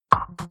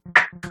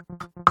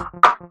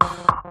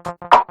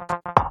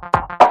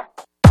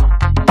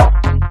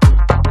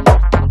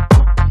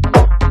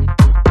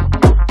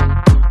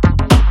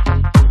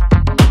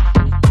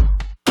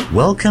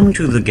Welcome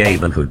to the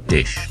Gayborhood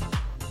dish.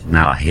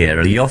 Now here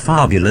are your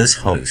fabulous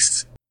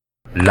hosts,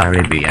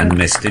 Larry B and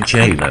Mr.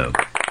 J-Lo.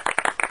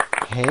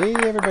 Hey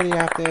everybody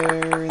out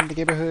there in the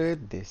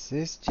Gayborhood, this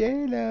is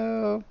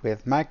J-Lo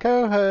with my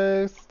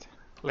co-host,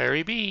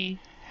 Larry B.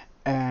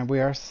 And we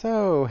are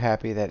so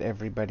happy that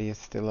everybody is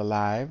still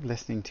alive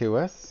listening to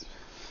us.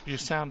 You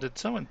sounded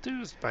so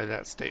enthused by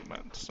that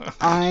statement. So.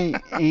 I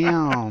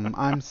am.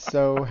 I'm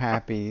so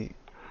happy.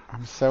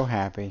 I'm so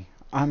happy.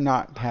 I'm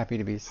not happy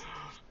to be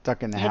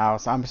stuck in the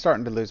house. I'm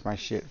starting to lose my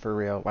shit for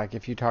real. Like,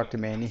 if you talk to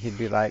Manny, he'd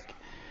be like,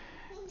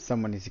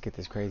 someone needs to get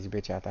this crazy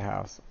bitch out the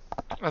house.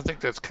 I think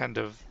that's kind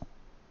of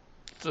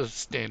the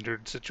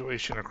standard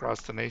situation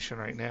across the nation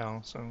right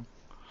now. So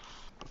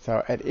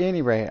at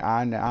any rate,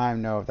 I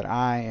know that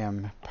I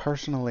am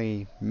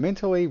personally,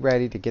 mentally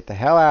ready to get the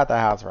hell out of the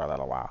house for a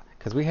little while.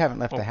 Because we haven't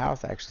left the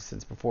house actually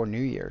since before New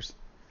Year's.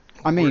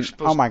 I mean,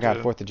 oh my God,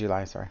 4th of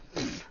July, sorry.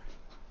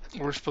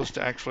 We're supposed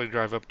to actually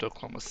drive up to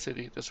Oklahoma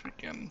City this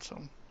weekend,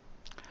 so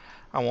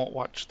I won't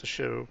watch the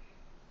show.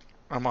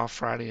 I'm off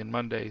Friday and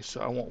Monday, so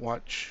I won't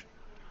watch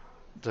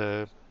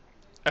the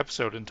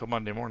episode until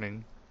Monday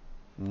morning.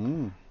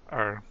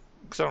 Or,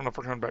 because I don't know if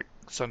we're coming back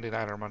Sunday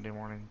night or Monday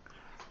morning.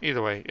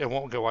 Either way, it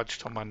won't get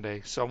watched till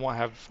Monday, so I won't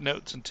have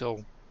notes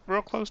until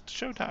real close to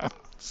showtime.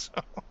 So.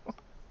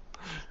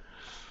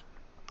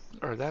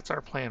 Or that's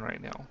our plan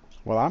right now.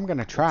 Well, I'm going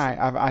to try.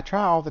 I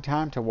try all the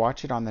time to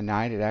watch it on the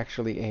night it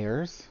actually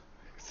airs,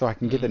 so I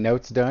can get the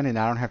notes done and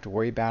I don't have to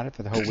worry about it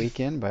for the whole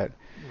weekend. But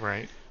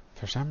right.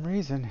 For some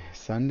reason,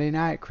 Sunday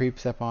night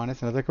creeps up on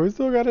us, and I was like, we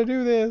still got to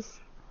do this.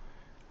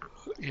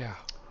 Yeah.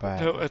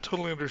 But no, I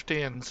totally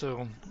understand.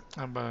 So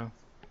I'm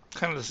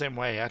kind of the same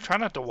way. I try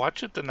not to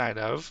watch it the night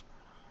of,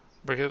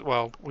 because,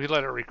 well, we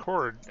let it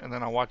record, and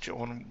then I watch it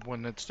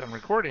when it's done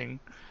recording.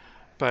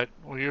 But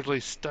we're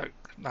usually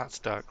not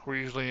stuck. We're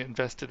usually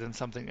invested in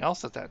something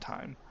else at that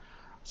time.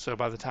 So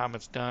by the time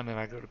it's done and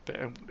I go to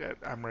bed,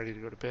 I'm ready to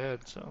go to bed.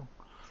 So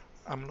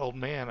I'm an old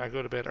man. I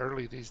go to bed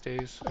early these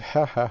days.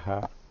 Ha ha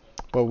ha.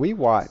 Well, we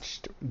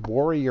watched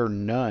Warrior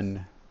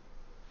Nun.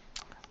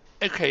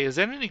 Okay, is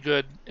that any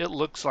good? It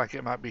looks like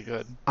it might be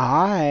good.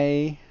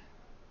 I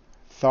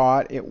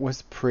thought it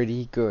was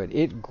pretty good.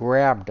 It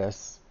grabbed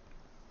us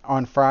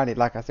on Friday.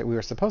 Like I said, we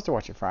were supposed to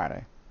watch it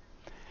Friday,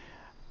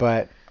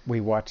 but we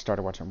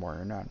started watching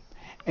Warrior Nun.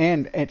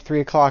 And at 3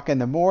 o'clock in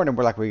the morning,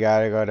 we're like, we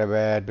gotta go to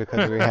bed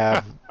because we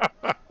have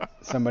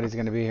somebody's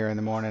gonna be here in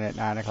the morning at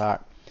 9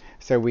 o'clock.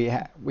 So we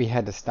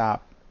had to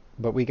stop,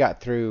 but we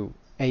got through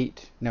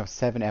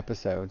 7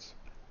 episodes.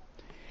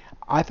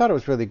 I thought it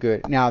was really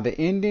good. Now the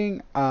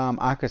ending,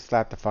 I could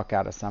slap the fuck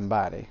out of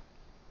somebody.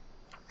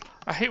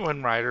 I hate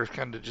when writers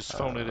kind of just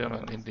phone it in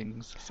on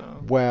endings. So.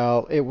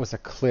 Well, it was a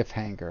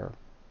cliffhanger.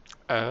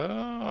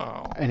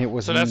 Oh. And it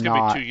was so that's not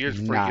gonna be 2 years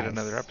before you get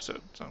another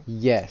episode. So.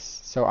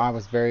 Yes. So I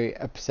was very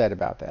upset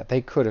about that.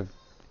 They could have.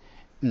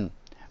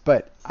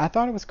 But I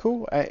thought it was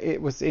cool.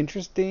 It was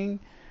interesting.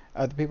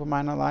 Other people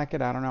might not like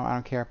it. I don't know. I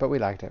don't care. But we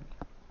liked it.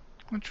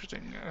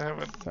 Interesting.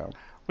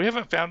 We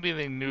haven't found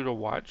anything new to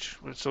watch.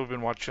 So we've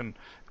been watching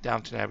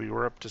Downton Abbey.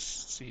 We're up to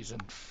season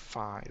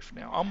 5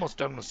 now. Almost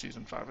done with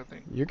season 5, I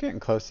think. You're getting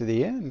close to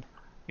the end.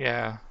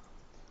 Yeah.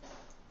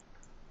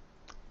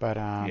 But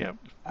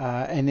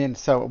and then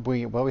so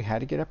we had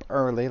to get up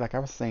early, like I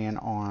was saying,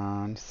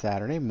 on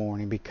Saturday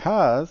morning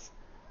because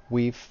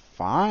we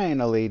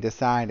finally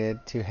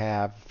decided to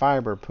have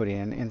fiber put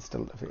in,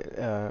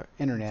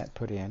 internet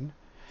put in.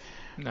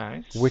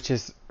 Nice. Which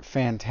is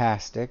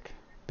fantastic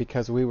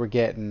because we were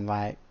getting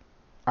like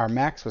our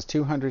max was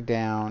 200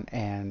 down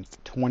and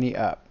 20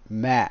 up.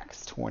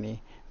 Max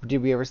 20.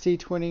 Did we ever see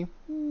 20?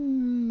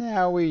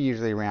 No, we're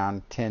usually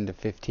around 10 to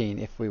 15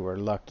 if we were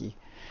lucky.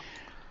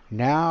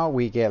 Now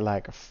we get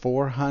like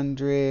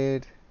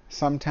 400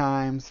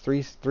 sometimes,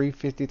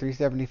 350,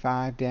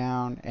 375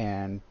 down,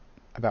 and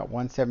about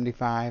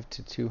 175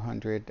 to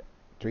 200,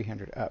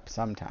 300 up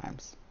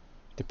sometimes,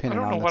 depending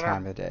on the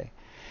time of the day.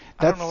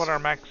 I don't know what our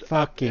max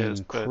fucking up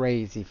is,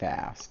 crazy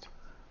fast.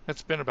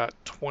 It's been about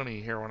 20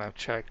 here when I've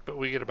checked, but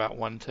we get about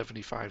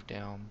 175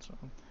 down.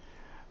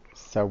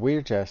 So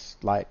we're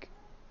just like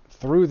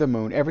through the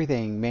moon.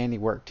 Everything. Manny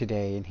worked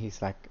today, and he's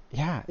like,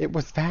 yeah, it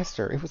was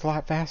faster. It was a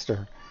lot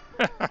faster.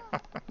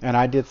 And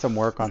I did some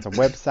work on some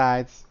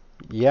websites.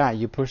 Yeah,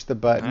 you push the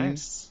button,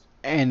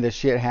 and the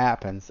shit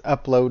happens.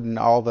 Uploading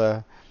all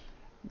the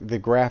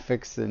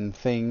graphics and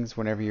things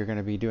whenever you're going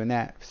to be doing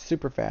that.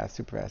 Super fast,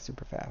 super fast,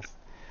 super fast.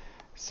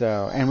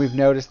 So, and we've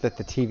noticed that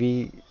the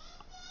TV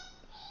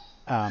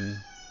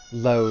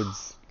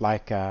loads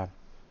like, when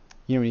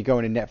you go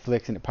into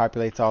Netflix and it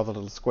populates all the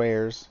little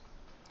squares.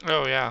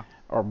 Oh, yeah.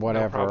 Or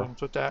whatever. No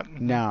problems with that.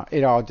 No,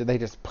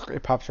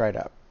 it pops right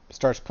up.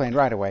 Starts playing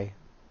right away.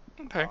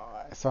 Okay.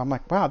 So I'm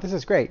like, wow, this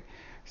is great.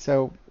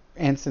 So,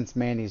 and since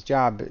Manny's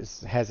job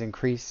has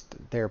increased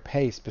their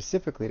pay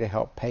specifically to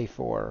help pay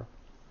for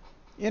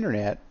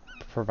internet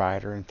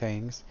provider and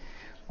things,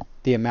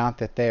 the amount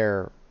that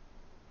they're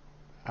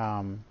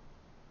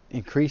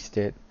increased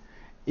it,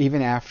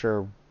 even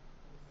after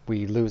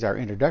we lose our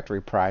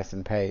introductory price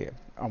and pay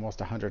almost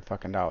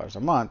 $100 a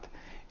month,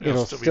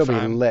 It'll still be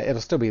fine.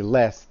 it'll still be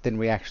less than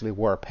we actually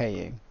were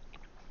paying.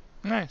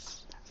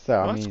 Nice. So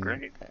I Well, that's mean,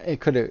 great. it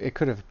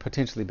could have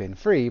potentially been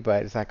free,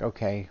 but it's like,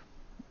 okay,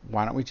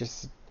 why don't we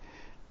just,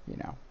 you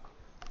know?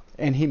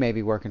 And he may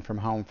be working from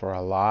home for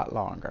a lot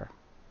longer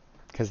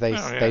because Oh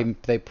yeah.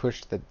 they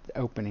pushed the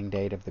opening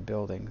date of the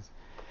buildings.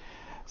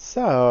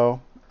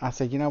 So I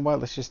said, you know what?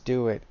 Let's just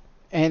do it.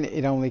 And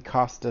it only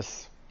cost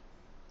us.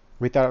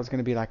 We thought it was going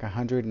to be like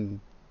 100 and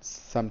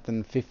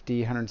something,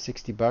 50,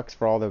 $160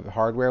 for all the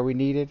hardware we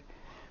needed,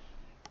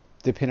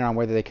 depending on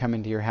whether they come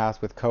into your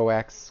house with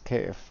coax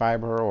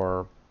fiber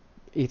or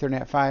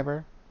Ethernet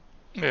fiber.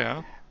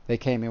 Yeah. They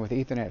came in with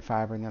Ethernet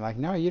fiber, and they're like,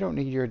 "No, you don't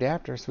need your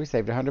adapter." So we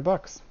saved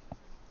 $100.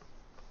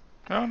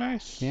 Oh,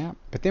 nice. Yeah,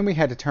 but then we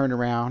had to turn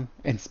around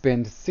and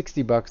spend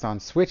 $60 on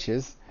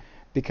switches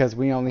because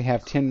we only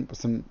have 10.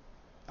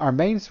 Our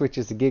main switch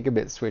is a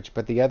gigabit switch,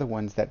 but the other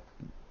ones that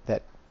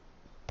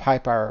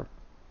pipe our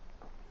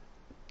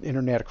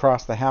internet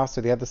across the house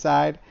to the other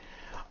side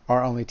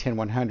are only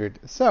 10/100.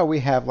 So we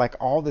have like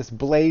all this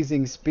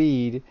blazing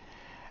speed,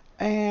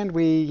 and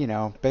we,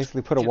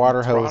 basically put a Getting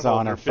water hose throttled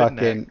on or our bid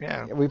neck. fucking.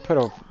 Yeah. We put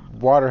a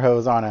water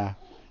hose on a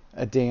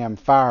damn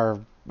fire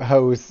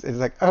hose. It's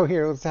like, oh,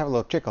 here, let's have a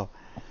little trickle.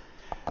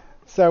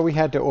 So we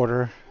had to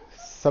order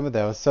some of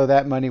those. So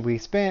that money we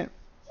spent,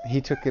 he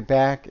took it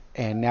back,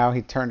 and now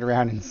he turned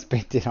around and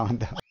spent it on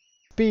the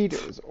speed.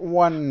 Is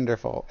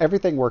wonderful.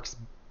 Everything works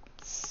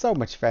so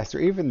much faster.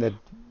 Even the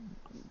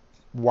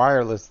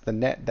wireless, the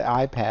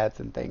iPads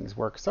and things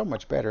work so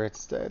much better.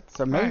 It's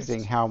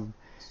amazing Nice. how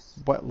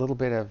what little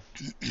bit of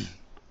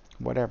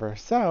whatever.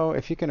 So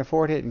if you can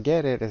afford it and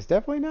get it, it's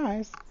definitely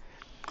nice.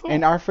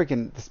 And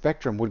Cool. the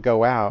Spectrum would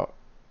go out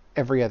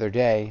every other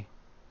day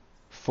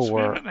So we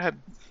for. haven't had.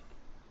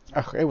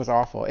 Oh, it was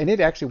awful. And it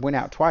actually went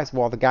out twice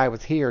while the guy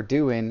was here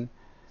doing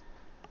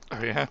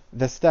Oh yeah.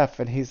 the stuff.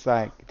 And he's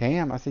like,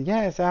 damn. I said,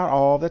 yeah, it's out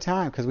all the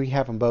time because we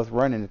have them both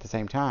running at the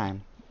same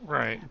time.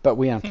 Right. But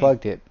we Hmm.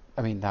 unplugged it,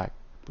 I mean, like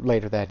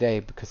later that day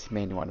because he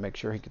mainly wanted to make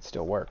sure he could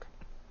still work.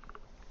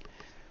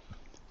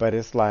 But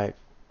it's like,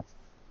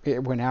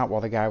 it went out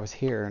while the guy was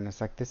here. And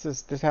it's like, this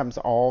happens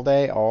all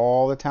day,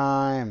 all the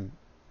time.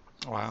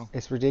 Wow.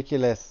 It's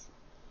ridiculous.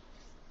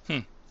 Hmm.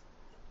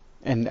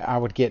 And I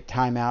would get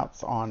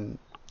timeouts on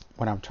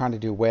when I'm trying to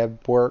do web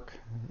work.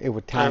 It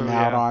would time Oh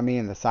out yeah. on me,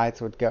 and the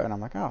sites would go, and I'm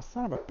like, oh,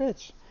 son of a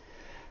bitch.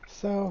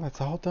 So it's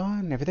all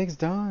done. Everything's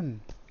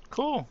done.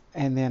 Cool.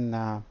 And then,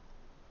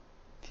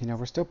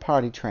 we're still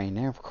potty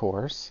training, of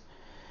course.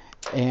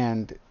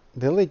 And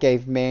Lily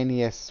gave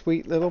Manny a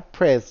sweet little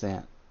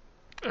present.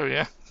 Oh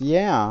yeah.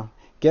 Yeah.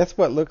 Guess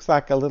what looks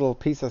like a little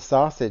piece of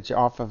sausage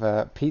off of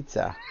a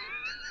pizza?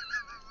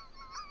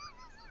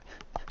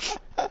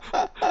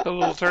 A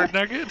little turd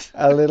nugget.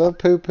 A little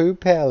poo-poo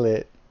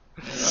pellet.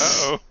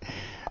 Uh-oh.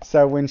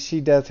 So when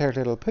she does her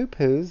little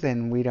poo-poos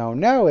and we don't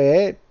know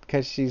it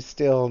because she's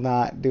still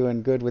not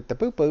doing good with the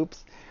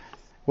poo-poops,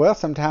 well,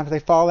 sometimes they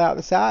fall out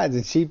the sides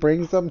and she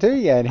brings them to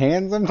you and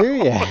hands them to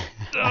you.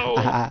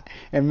 No.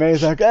 And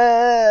May's like,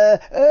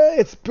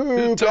 it's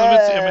poop. Tell him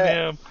it's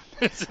M&M.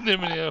 It's an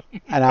M&M.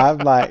 And I'm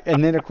like,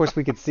 and then of course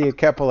we could see a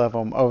couple of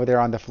them over there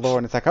on the floor,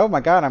 and it's like, oh my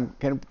God,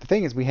 the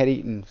thing is we had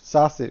eaten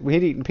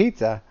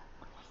pizza,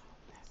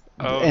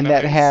 Oh, and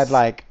that had nice.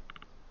 like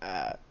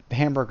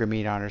hamburger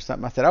meat on it or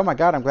something. I said, oh my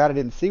God, I'm glad I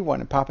didn't see one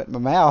and pop it in my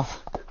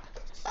mouth.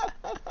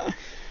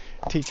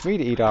 Teach me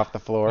to eat off the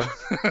floor.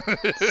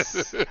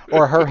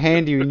 Or her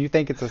hand you and you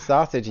think it's a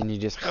sausage and you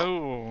just.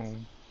 Oh.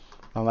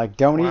 I'm like,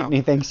 don't eat Wow.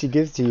 anything she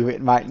gives to you.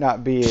 It might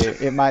not be.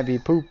 It might be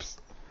poops.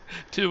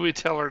 Do we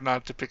tell her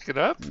not to pick it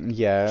up?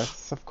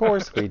 Yes, of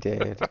course we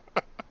did.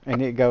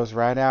 And it goes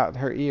right out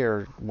her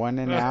ear, one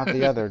and out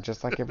the other,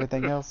 just like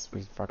everything else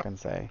we fucking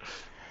say.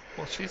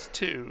 Well, she's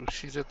 2.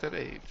 She's at that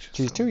age.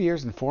 She's So 2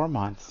 years and 4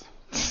 months.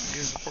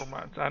 years and 4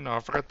 months. I know.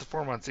 I forgot the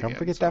 4 months Don't again.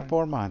 forget So that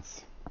 4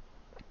 months.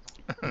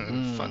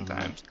 fun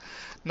times.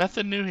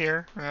 Nothing new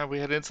here. We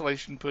had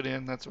insulation put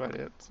in. That's about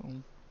it. So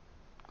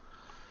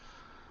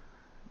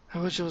I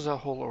wish it was a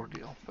whole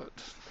ordeal, but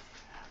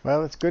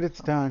Well, it's good it's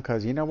done,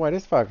 because you know what?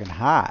 It's fucking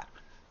hot.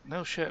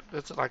 no shit.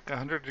 It's like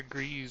 100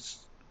 degrees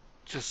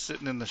just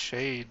sitting in the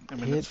shade. I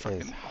mean, it's It is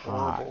fucking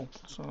hot. horrible.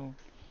 So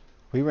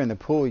We were in the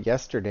pool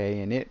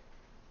yesterday, and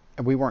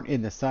we weren't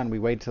in the sun. We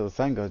waited till the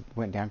sun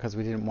went down because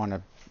we didn't want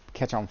to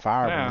catch on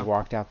fire when we yeah.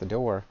 walked out the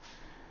door.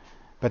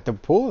 But the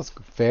pool is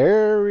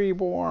very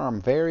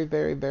warm, very,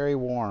 very, very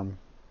warm.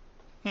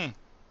 Hmm.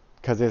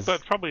 Because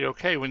But probably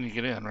okay when you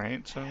get in,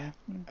 right? So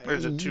or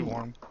is it too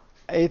warm?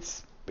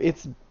 it's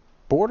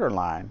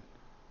borderline.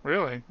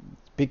 Really?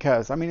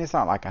 Because I mean it's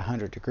not like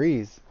 100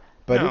 degrees,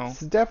 but No. it's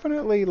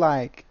definitely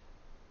like,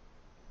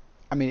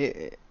 I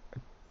mean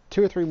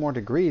 2 or 3 more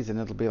degrees and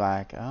it'll be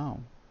like, oh,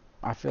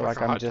 I feel Like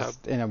like a I'm hot tub.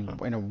 just in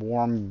So, a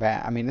warm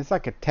bath. I mean it's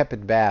like a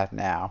tepid bath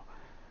now.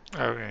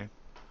 okay.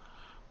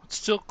 It's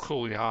still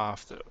cool you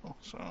off though.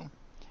 So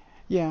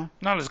Yeah.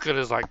 not as good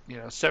as like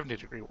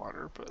 70-degree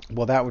water, but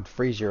Well, that would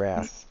freeze your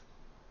ass.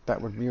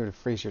 You would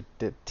freeze your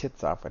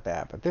tits off with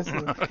that. But this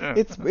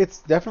is it's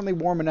definitely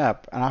warming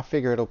up, and I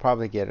figure it'll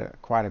probably get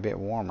quite a bit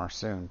warmer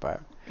soon.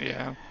 But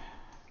Yeah.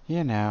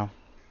 You know.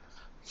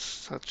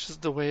 Such is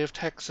the way of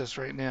Texas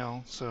right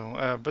now.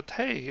 So, but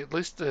hey, at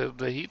least the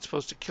heat's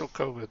supposed to kill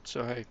COVID.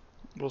 So hey,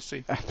 we'll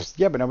see.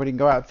 Yeah, but nobody can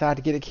go outside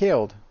to get it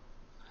killed.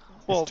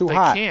 It's Well, too they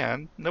hot.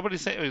 can.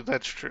 Nobody's saying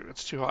that's true.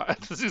 It's too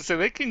hot. So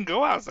they can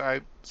go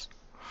outside.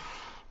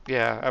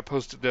 Yeah, I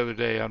posted the other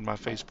day on my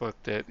Facebook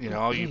that,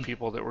 all you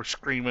people that were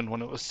screaming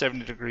when it was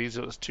 70 degrees,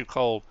 it was too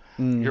cold.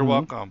 You're Mm-hmm.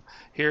 welcome.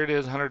 Here it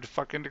is, 100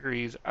 fucking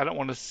degrees. I don't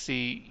want to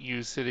see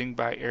you sitting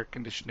by air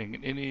conditioning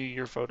in any of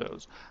your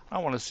photos. I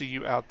want to see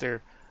you out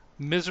there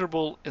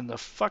miserable in the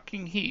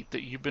fucking heat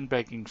that you've been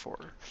begging for.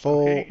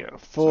 So here Full you go. So,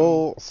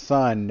 full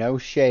sun, no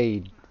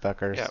shade, yeah.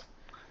 fuckers.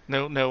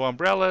 No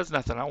umbrellas,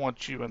 nothing. I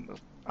want you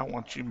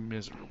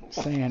miserable.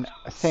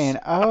 Saying,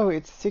 oh,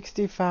 it's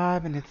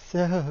 65 and it's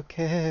so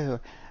cool.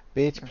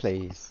 Bitch,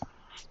 please.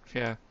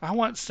 Yeah. I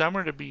want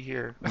summer to be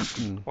here.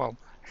 Mm-mm. Well,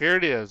 here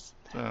it is.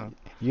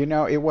 You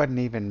know, it wasn't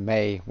even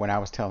May when I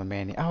was telling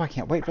Mandy, oh, I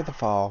can't wait for the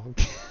fall.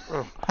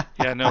 Oh,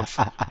 yeah, no,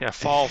 yeah,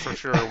 fall for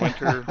sure.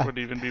 Winter would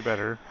even be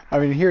better. I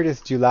mean, here it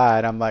is July,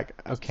 and I'm like,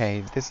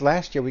 okay, this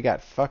last year we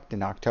got fucked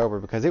in October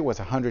because it was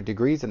 100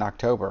 degrees in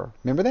October.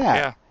 Remember that?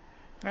 Yeah,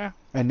 yeah.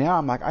 And now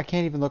I'm like, I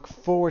can't even look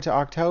forward to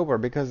October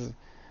because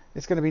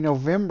it's going to be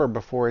November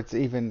before it's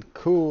even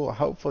cool.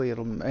 Hopefully,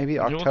 it'll maybe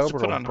And who wants to October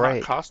put will on hot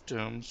break.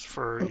 costumes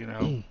for,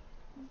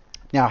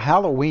 Now,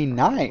 Halloween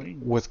night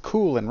Halloween? was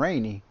cool and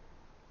rainy.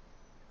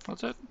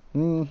 What's it?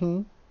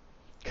 Mm-hmm.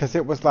 Because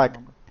it was I don't like,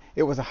 remember.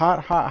 it was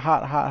hot, hot,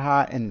 hot, hot,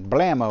 hot, and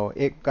blammo,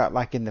 it got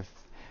like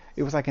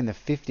it was like in the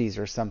 50s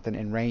or something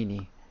and rainy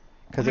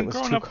I because it mean, was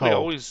growing too up, we cold.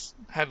 always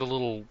had a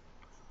little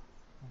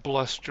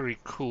blustery,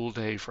 cool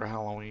day for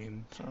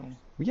Halloween. So,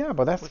 Yeah,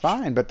 but that's which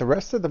fine. But the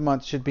rest of the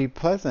month should be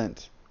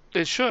pleasant.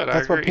 it should, I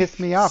That's what agree. pissed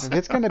me off. If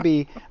it's going to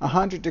be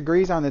 100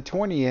 degrees on the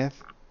 20th,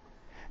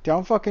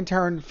 don't fucking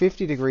turn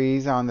 50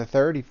 degrees on the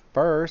 31st,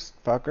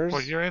 Well,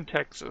 fuckers. you're in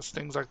Texas.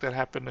 Things like that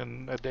happen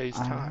in a day's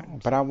I time. know,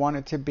 but I So, want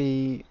it to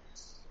be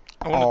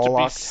I want it to all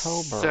be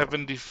October.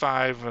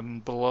 75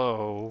 and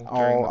below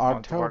during All the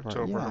month of October,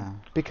 October. yeah.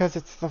 Because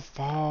it's the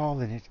fall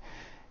and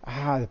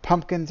the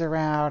pumpkins are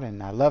out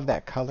and I love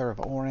that color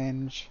of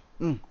orange.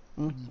 Mm.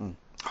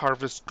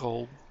 Harvest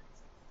gold.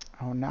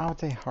 Oh, now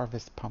it's a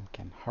harvest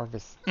pumpkin.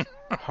 Harvest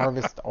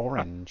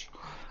orange. I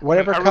mean,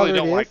 Whatever I really color it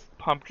don't like is.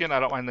 pumpkin. I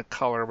don't mind the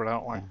color, but I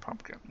don't Yeah. like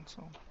pumpkin.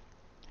 So,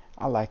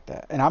 I like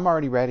that. And I'm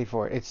already ready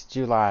for it. It's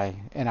July,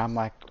 and I'm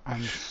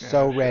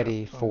so yeah, shit.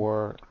 ready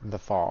for the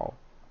fall.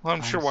 Well,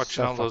 I'm I'm sure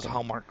watching so all those fucking.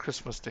 Hallmark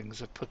Christmas things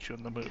that put you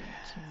in the mood.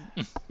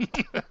 So.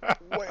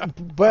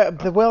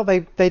 Well,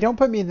 they don't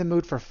put me in the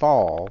mood for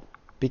fall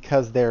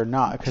because they're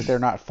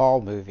not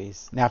fall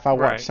movies. Now, if I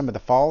watch Right. some of the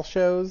fall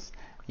shows,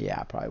 yeah,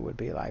 I probably would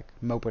be like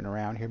moping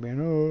around here,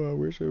 being, oh, I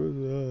wish it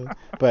was.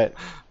 But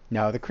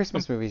no, the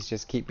Christmas movies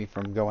just keep me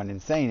from going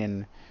insane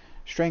and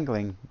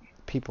strangling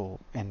people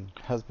and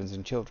husbands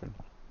and children.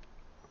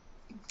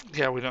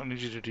 Yeah, we don't need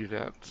you to do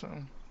that. So,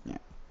 Yeah.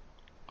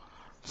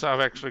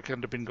 I've actually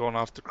kind of been going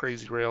off the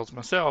crazy rails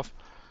myself.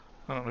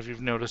 I don't know if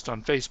you've noticed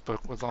on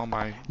Facebook with all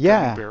my gummy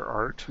Yeah, bear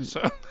art.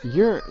 So,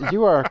 you're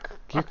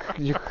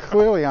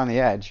clearly on the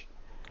edge.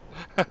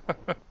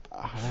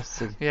 Let's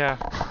see. yeah,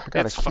 I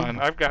got a it's fun.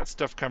 candle. I've got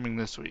stuff coming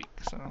this week.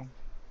 So,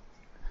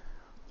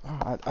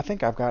 I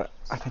think I've got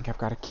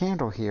a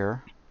candle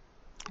here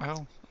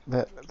oh,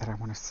 that I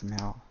want to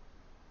smell.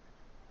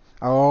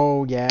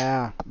 Oh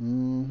yeah.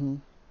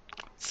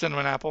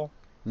 cinnamon apple.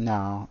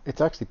 No,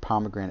 it's actually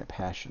pomegranate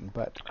passion,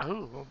 but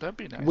Oh, well, that'd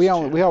be nice we too.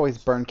 always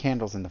burn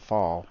candles in the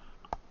fall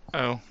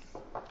Oh,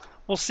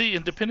 we'll see.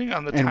 And depending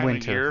on the time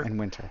of year, and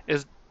winter.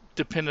 is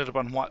dependent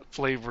upon what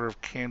flavor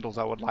of candles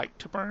I would like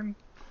to burn.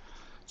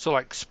 So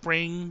like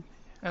spring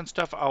and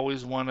stuff, I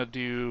always want to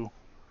do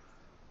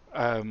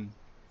um,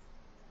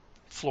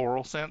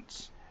 floral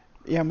scents.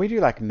 Yeah, and we do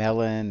like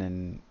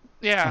melon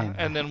Yeah, and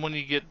and then when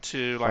you get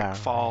to like flower. Yeah.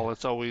 fall,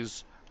 it's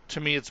always to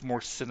me it's more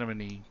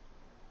cinnamony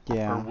or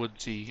Yeah.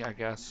 woodsy, I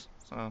guess.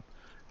 So,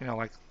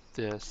 like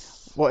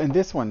this. Well, in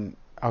this one,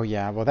 oh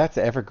yeah, well that's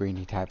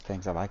evergreeny type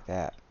things. I like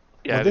that.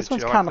 Yeah, Well, I do this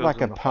one's too. I like kind of those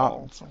like in the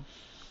fall. So,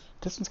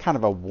 this one's kind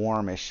of a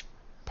warmish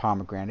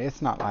pomegranate.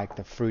 It's not like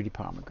the fruity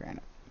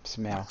pomegranate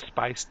like smell.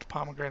 spiced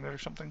pomegranate or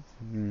something.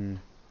 Mm,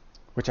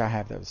 which I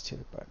have those too,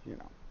 but you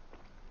know.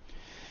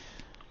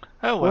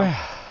 Oh well.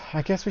 Well,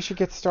 I guess we should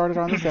get started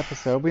on this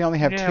episode. We only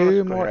have Yeah, let's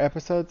two go more ahead.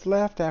 episodes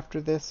left after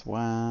this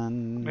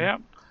one. Yeah.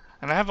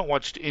 And I haven't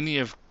watched any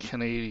of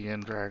Canadian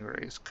Drag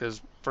Race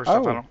because first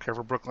off, I Oh, don't care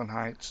for Brooklyn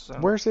Heights, so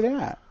where's it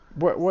at?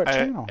 What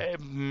channel?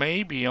 it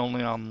may be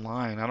only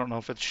online. I don't know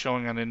if it's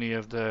showing on any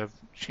of the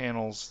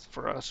channels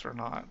for us or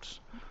not.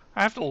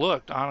 I have to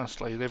look,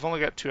 honestly. They've only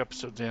got 2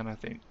 episodes in, I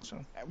think. So,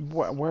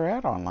 Where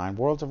at online?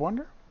 Worlds of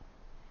Wonder?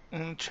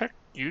 check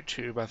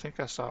YouTube. I think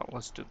I saw it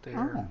listed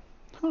there.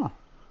 Oh, huh.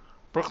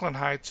 Brooklyn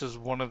Heights is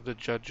one of the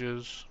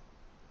judges.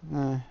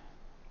 Uh,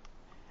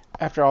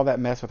 after all that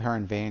mess with her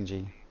and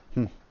Vanjie.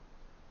 Hmm.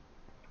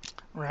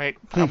 Right.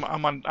 Hmm.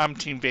 I'm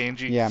Team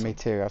Vanjie. Yeah, me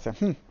So. too. I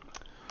said,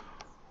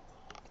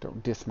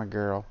 don't diss my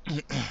girl.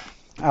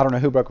 I don't know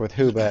who broke with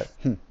who, but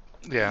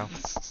Yeah.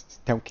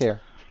 don't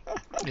care.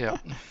 Yeah.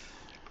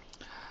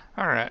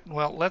 All right.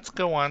 Well, let's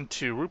go on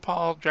to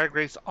RuPaul Drag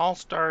Race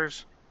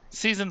All-Stars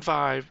Season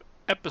 5,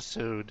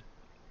 Episode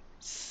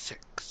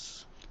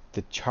 6,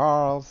 The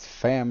Charles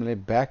Family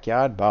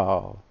Backyard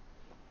Ball.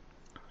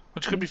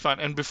 which could be fun.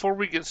 And before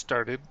we get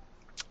started,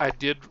 I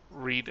did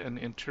read an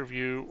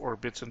interview or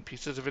bits and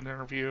pieces of an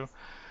interview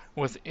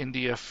with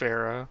India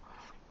Farah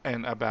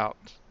and about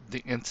the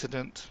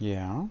incident,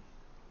 Yeah.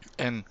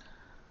 and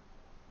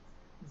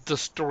the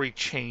story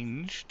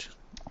changed.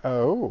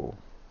 Oh.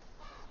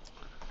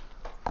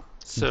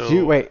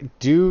 So,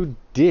 Do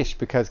dish,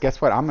 because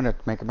guess what? I'm gonna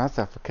make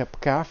myself a cup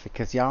of coffee,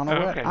 because y'all know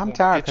what? okay, I'm well,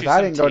 tired, get because you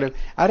some tea.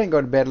 I didn't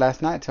go to bed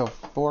last night till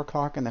 4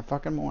 o'clock in the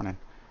fucking morning.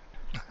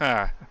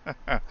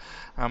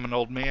 I'm an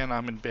old man.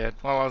 I'm in bed.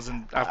 Well,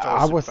 I fell I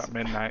asleep was about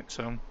midnight,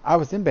 so I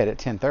was in bed at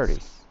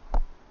 10:30.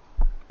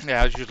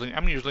 yeah,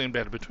 I'm usually in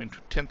bed between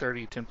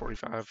 10:30 and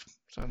 10:45.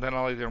 So then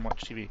I'll lay there and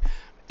watch TV.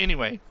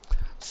 Anyway,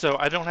 so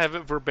I don't have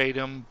it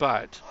verbatim,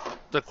 but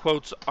the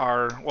quotes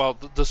are, well,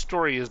 the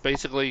story is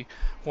basically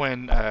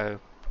when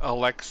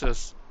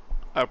Alexis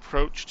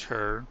approached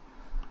her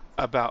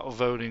about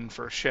voting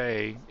for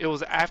Shay. It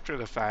was after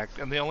the fact,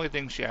 and the only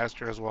thing she asked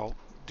her is, well,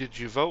 did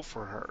you vote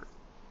for her?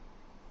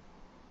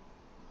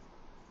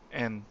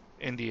 And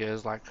India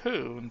is like,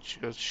 who? And she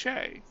goes,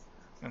 Shay.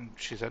 And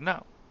she said,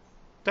 no.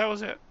 That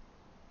was it.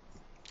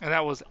 And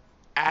that was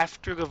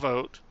after the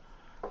vote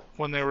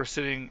when they were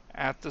sitting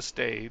at the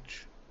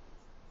stage.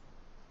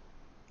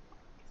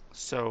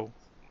 So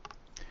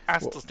I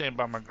Well, still stand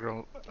by my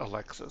girl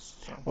Alexis.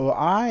 So well,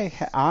 I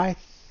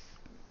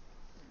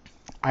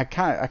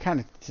kind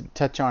of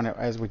touch on it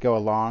as we go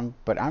along,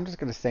 but I'm just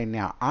gonna say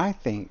now, I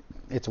think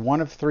it's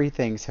one of three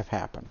things have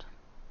happened,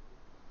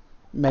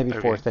 maybe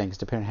four okay, things,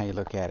 depending how you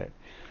look at it.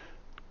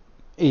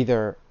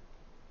 Either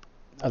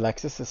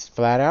Alexis is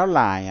flat out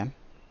lying,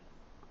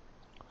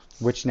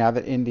 which now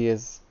that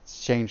India's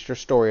changed her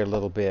story a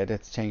little bit,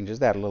 it changes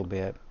that a little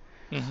bit,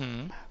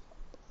 mm-hmm,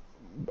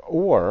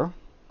 or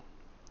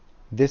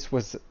this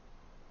was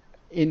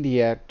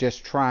India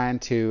just trying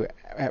to,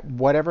 at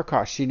whatever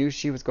cost, she knew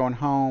she was going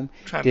home,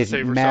 trying to didn't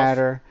save herself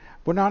matter.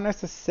 Well, not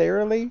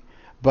necessarily,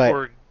 but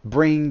or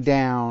bring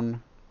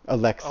down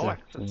Alexis.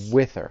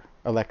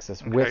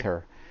 Alexis with Okay,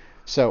 her.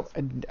 So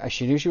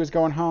she knew she was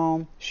going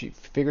home. She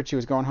figured she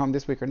was going home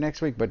this week or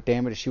next week, but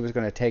damn it, she was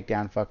going to take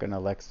down fucking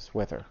Alexis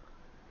with her.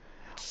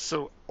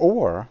 so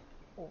Or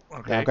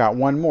I've okay, got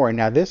one more.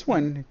 Now this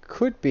one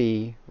could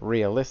be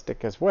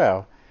realistic as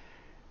well.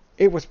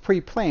 It was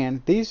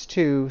pre-planned. These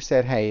two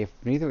said, "Hey,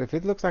 if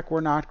it looks like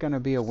we're not going to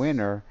be a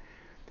winner,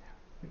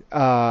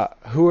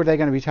 who are they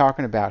going to be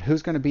talking about?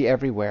 Who's going to be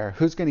everywhere?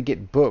 Who's going to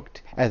get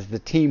booked as the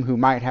team who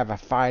might have a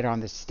fight on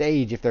the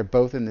stage if they're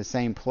both in the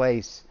same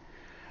place?"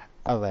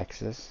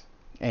 Alexis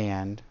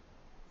and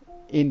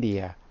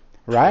India,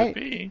 could right?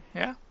 be,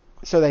 yeah,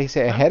 So they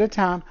say yeah. ahead of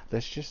time,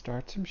 let's just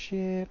start some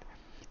shit.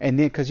 And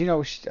then, because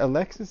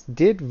Alexis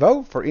did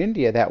vote for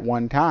India that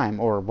one time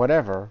or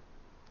whatever,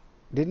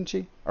 didn't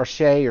she? Or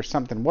Shay or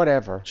something,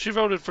 whatever. She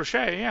voted for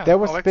Shay. Yeah, There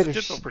was a bit Alexis of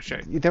did vote for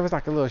Shay. there was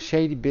like a little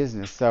shady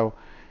business. So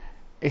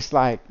it's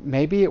like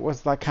maybe it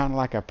was like kind of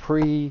like a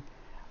pre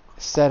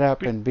setup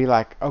Be, and be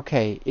like,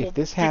 okay, if well,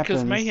 this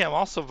because happens, Mayhem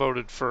also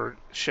voted for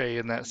Shay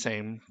in that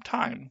same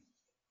time,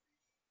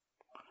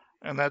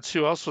 and that's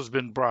who else was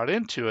been brought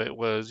into it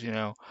was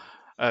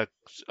uh,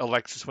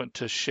 Alexis went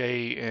to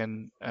Shay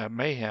and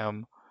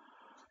Mayhem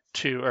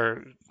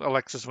or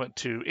Alexis went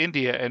to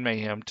India and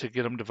Mayhem to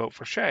get them to vote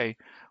for Shay,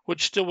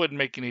 which still wouldn't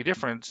make any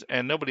difference,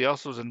 and nobody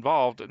else was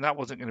involved, and that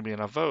wasn't going to be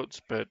enough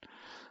votes. But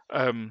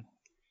um,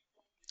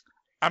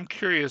 I'm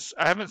curious.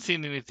 I haven't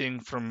seen anything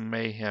from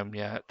Mayhem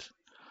yet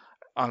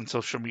on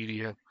social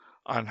media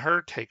on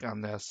her take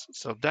on this,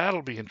 so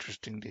that'll be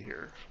interesting to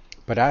hear.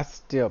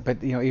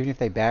 but even if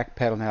they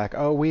backpedal and they're like,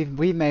 oh,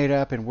 we made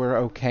up and we're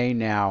okay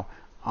now,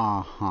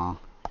 uh-huh.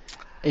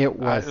 It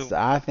was,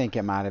 I, I think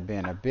it might have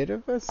been a bit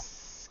of a,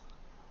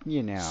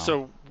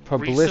 so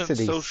recent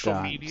publicity social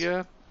stunt.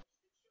 media,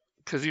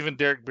 because even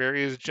Derek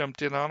Barry has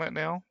jumped in on it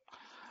now.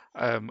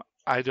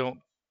 I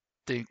don't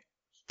think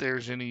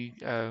there's any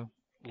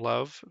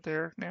love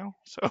there now.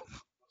 So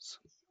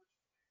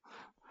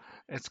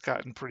it's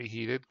gotten pretty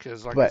heated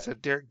because, like I But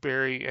said, Derek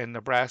Barry and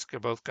Nebraska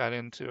both got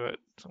into it.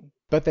 So,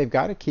 but they've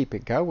got to keep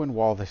it going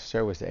while the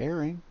show is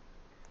airing.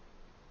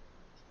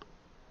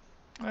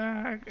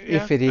 yeah,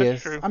 If it that's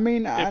is, true. I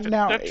mean,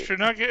 now, That's true.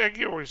 No, I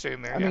get what you're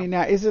saying there. I Yeah, mean,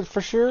 now, is it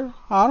for sure?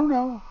 I don't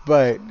know,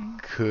 but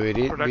could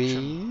it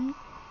production, be?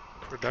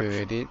 Could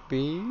production. it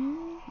be?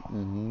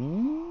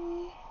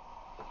 Mm-hmm.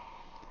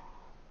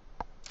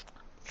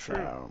 True.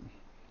 So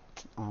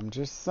I'm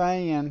just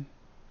saying,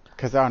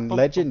 because on Bum, bum,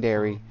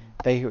 Legendary, bum.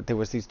 there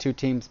was these two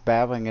teams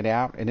battling it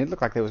out, and it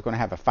looked like they was going to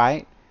have a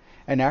fight.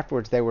 And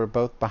afterwards, they were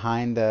both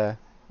behind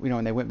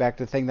and they went back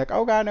to the thing like,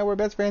 "Oh God, no, we're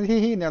best friends," hee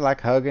hee, and they're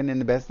like hugging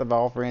and the best of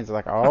all friends. They're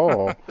like,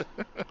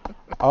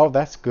 oh,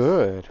 that's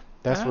good.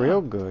 That's real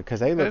Ah, good, because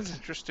they that is looked,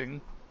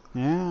 interesting.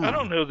 I yeah.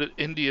 don't know that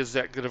India is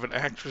that good of an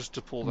actress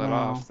to pull that Well,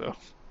 off, though.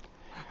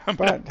 I mean,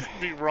 I But could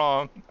be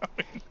wrong.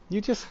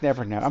 you just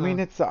never know. I mean,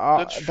 So it's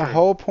that's the true.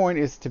 whole point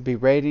is to be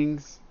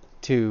ratings,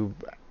 to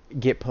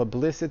get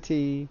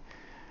publicity.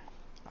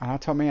 And I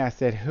told me, I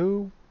said,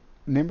 who?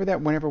 Remember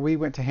that whenever we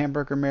went to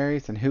Hamburger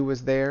Mary's and who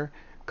was there?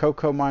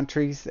 Coco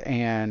Montrese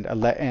and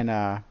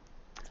Alyssa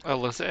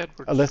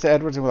Edwards. Alyssa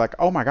Edwards, and we're like,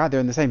 oh my God, they're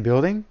in the same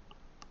building.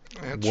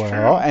 That's Well, true.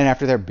 and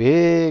after their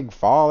big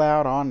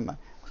fallout on,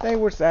 they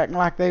were acting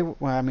like well,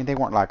 I mean, they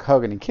weren't like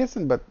hugging and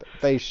kissing, but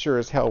they sure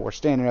as hell were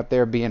standing up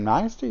there being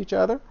nice to each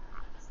other.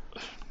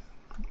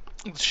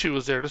 She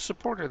was there to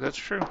support her. That's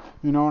true.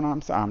 You know what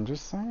I'm saying? I'm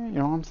just saying. You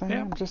know what I'm saying?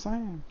 Yep. I'm just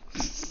saying.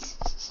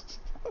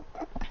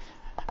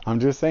 I'm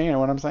just saying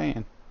what I'm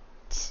saying.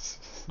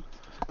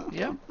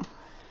 Yep.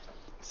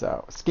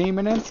 So,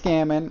 scheming and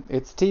scamming.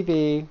 It's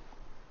TV.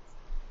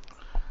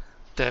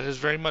 That is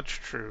very much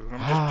true. I'm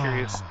just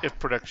curious if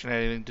production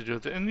had anything to do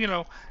with it.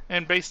 And,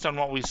 and based on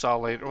what we saw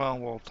later, well,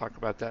 we'll talk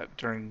about that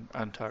during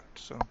Untucked.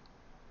 So,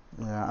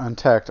 Yeah,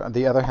 Untucked.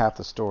 The other half of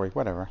the story.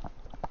 Whatever.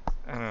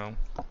 I don't know.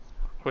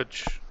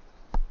 Which,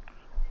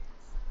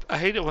 I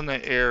hate it when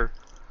they air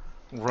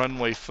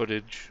runway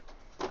footage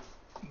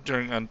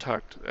during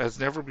Untucked as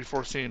never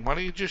before seen. Why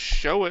don't you just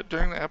show it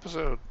during the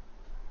episode?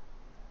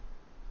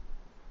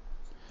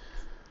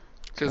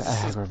 To Because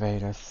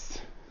aggravate us.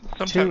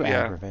 To sometimes,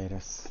 yeah. aggravate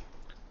us.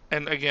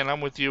 And again,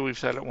 I'm with you. We've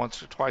said it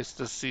once or twice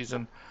this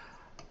season.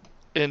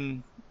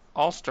 In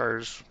All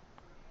Stars,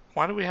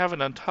 why do we have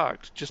an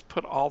Untucked? Just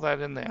put all that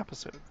in the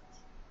episode.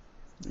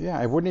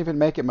 Yeah, it wouldn't even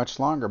make it much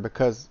longer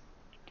because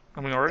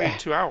I mean, already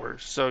 2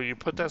 hours. So you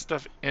put that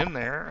stuff in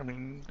there. I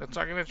mean, that's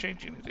not going to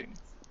change anything.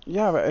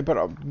 yeah,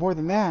 but more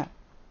than that,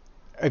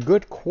 a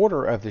good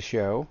quarter of the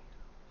show,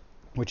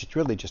 which is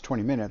really just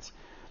 20 minutes,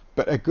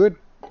 but a good,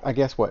 I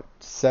guess what,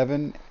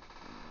 7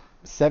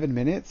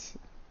 minutes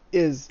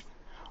is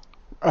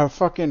a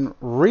fucking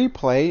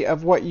replay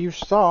of what you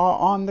saw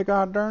on the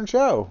goddamn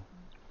show.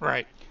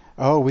 Right.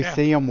 Oh, we Yeah.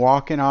 see them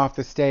walking off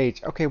the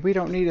stage. Okay, we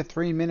don't need a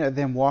 3 minute of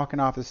them walking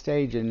off the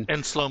stage and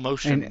And slow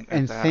motion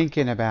at that.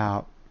 thinking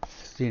about,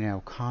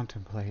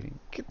 contemplating.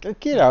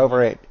 Get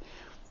over it.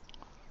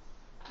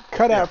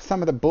 Cut Yeah. out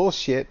some of the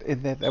bullshit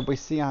that we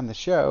see on the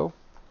show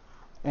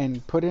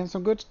and put in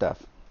some good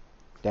stuff.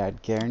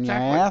 Dad, carrying your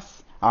Exactly.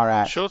 ass. All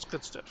right. Show us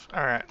good stuff.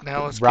 All right,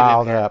 now let's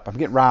Riled get in up. I'm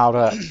getting riled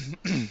up.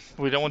 here.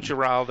 We don't want you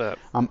riled up.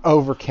 I'm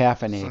over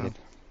caffeinated.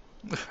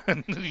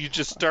 So, you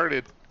just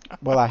started.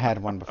 Well, I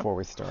had one before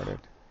we started.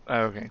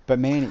 Okay. But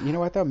Manny, you know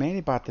what though?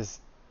 Manny bought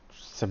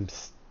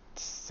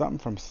something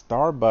from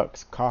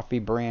Starbucks coffee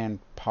brand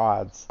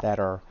pods that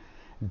are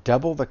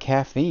double the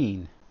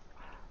caffeine.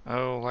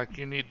 Oh, like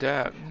you need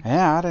that.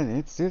 Yeah, I don't.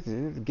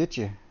 It'll get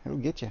you. It'll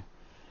get you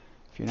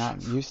if you're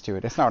not used to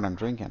it. That's not what I'm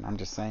drinking. I'm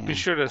just saying. Be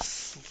sure to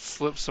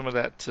slip some of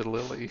that to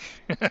Lily.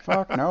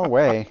 Fuck no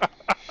way.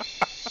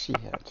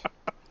 Shit.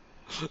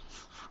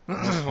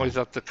 We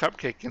thought the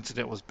cupcake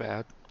incident was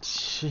bad.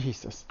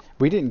 Jesus.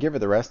 We didn't give her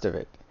the rest of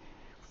it.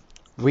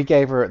 We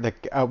gave her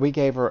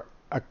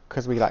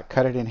because we like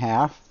cut it in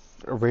half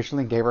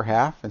originally, gave her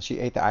half, and she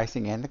ate the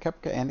icing and the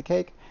cupcake and the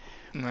cake.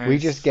 Nice. We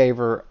just gave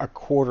her a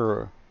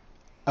quarter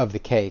of the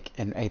cake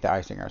and ate the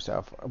icing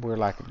ourselves. We're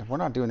like, we're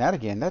not doing that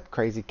again. That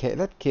crazy kid.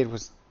 That kid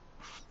was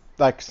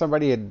like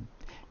somebody had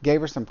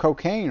gave her some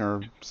cocaine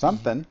or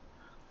something.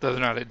 The other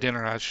night at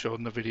dinner, I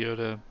showed the video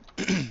to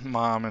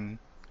Mom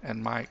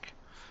and Mike.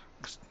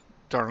 'Cause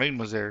Darlene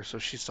was there, so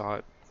she saw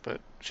it, but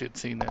she had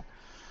seen it.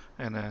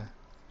 And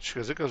she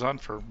goes, it goes on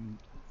for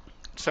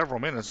several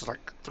minutes. It's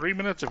like 3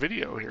 minutes of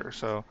video here.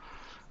 So,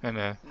 and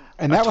And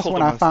I that was told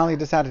when him, I finally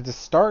decided to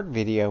start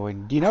video.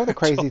 And you know the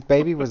crazy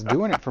baby was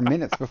doing it for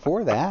minutes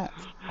before that.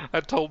 I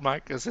told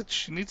Mike, I said,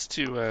 she needs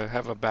to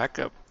have a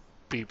backup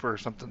beeper or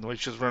something. The way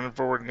she's running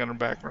forward and running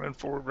back, running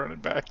forward, running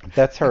back.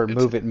 That's her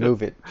move it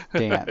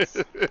dance.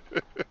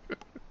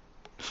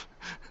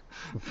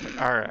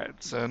 All right,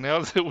 so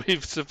now that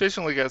we've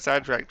sufficiently got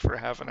sidetracked for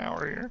half an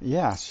hour here.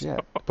 Yeah, shit.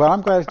 But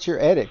I'm glad it's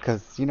your edit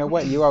because you know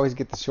what? You always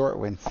get the short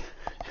ones.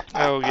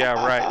 Oh, yeah,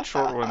 right,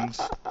 short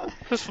ones.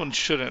 This one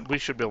shouldn't. We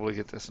should be able to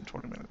get this in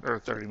 20 minutes or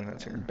 30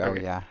 minutes here. Oh,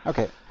 Okay. yeah.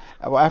 Okay.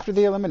 Well, after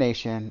the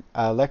elimination,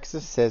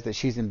 Alexis says that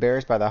she's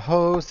embarrassed by the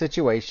whole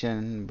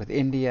situation with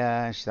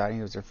India. She thought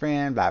he was her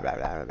friend, blah, blah,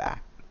 blah, blah, blah.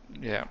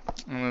 Yeah,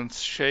 and then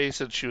Shay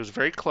said she was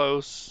very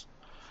close,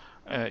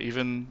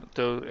 even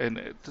though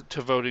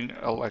to voting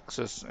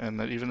Alexis, and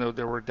that even though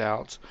there were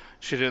doubts,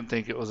 she didn't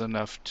think it was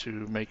enough to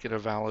make it a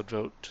valid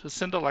vote to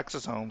send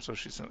Alexis home, so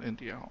she sent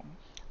India home.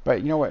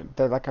 But you know what?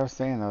 Like I was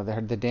saying, though,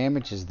 the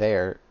damage is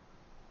there.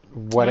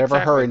 Whatever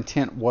her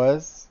Exactly. intent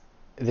was,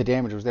 the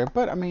damage was there.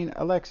 But, I mean,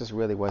 Alexis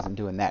really wasn't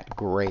doing that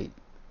great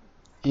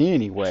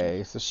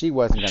anyway, so she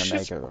wasn't going to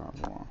make She's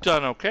it.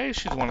 done okay.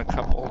 She's won a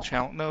couple of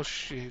challenges. No,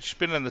 she's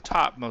been in the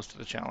top most of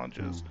the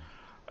challenges.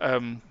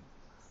 Um,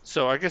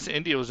 so I guess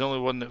India was the only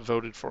one that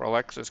voted for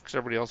Alexis because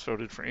everybody else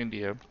voted for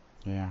India.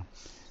 Yeah.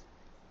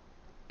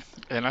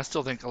 And I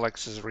still think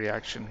Alexis'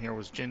 reaction here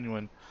was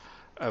genuine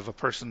of a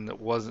person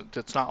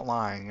that's not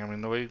lying. I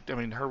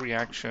mean, her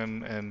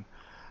reaction, and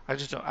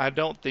I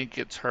don't think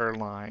it's her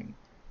lying.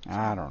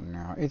 I don't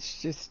know.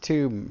 It's just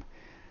too.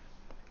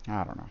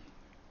 I don't know.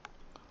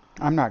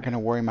 I'm not going to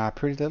worry my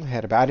pretty little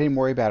head about it. I didn't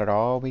worry about it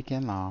all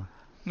weekend long.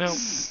 No,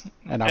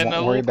 And I and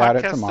won't worry about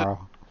it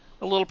tomorrow.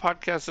 a little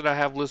podcast that I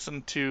have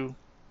listened to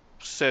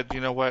said, you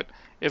know what,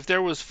 if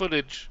there was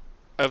footage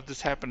of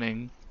this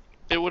happening,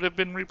 it would have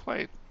been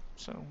replayed.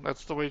 So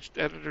that's the way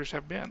editors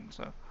have been.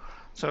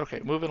 So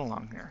okay, moving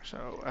along here.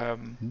 So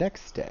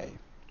Next day.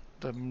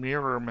 the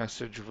mirror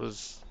message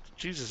was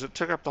Jesus. It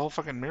took up the whole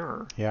fucking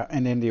mirror. Yeah,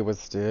 and India was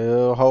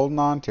still holding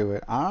on to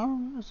it.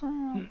 Oh,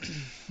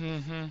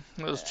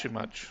 It was too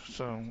much.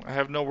 So I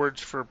have no words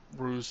for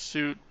Rue's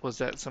suit. Was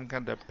that some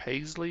kind of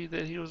paisley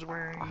that he was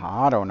wearing?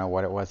 I don't know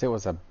what it was. It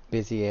was a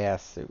busy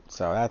ass suit,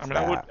 so I that's mean,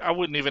 that. I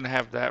wouldn't even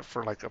have that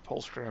for like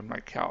upholstery on my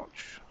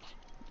couch.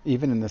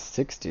 Even in the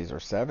 60s or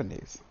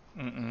 70s.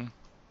 Mm-mm.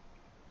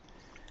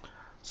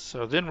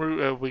 So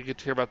then we get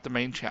to hear about the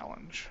main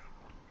challenge,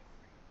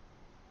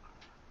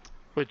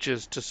 which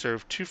is to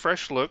serve two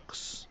fresh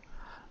looks.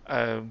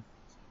 Uh,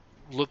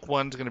 look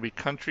one's going to be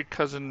country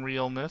cousin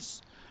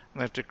realness, and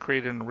they have to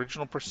create an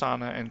original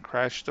persona and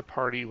crash the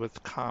party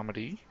with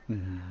comedy.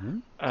 Mm-hmm.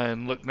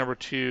 And look number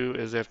two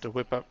is they have to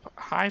whip up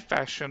high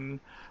fashion,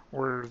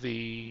 where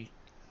the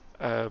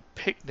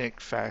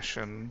picnic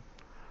fashion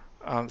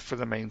for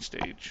the main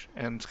stage,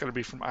 and it's going to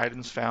be from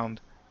items found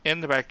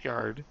in the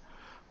backyard,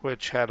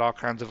 which had all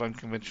kinds of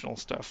unconventional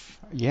stuff.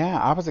 Yeah,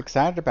 I was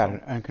excited about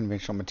an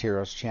unconventional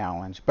materials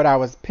challenge, but I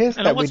was pissed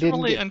And it that we wasn't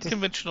didn't really get to.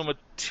 unconventional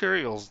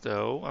materials,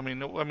 though. I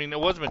mean, it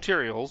was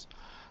materials.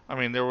 I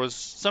mean, there was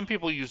some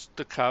people used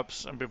the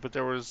cups, but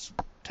there was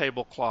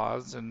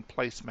tablecloths and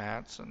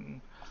placemats,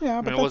 and Yeah, I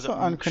mean, but it that's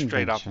wasn't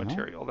straight off unconventional.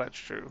 material. That's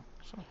true.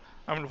 So,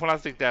 I mean, when I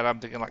think that, I'm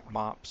thinking like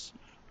mops,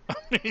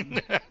 I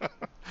mean,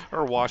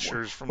 or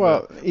washers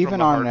Well, from even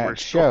the on hardware that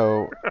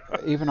store.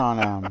 show, even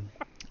on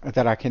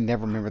that I can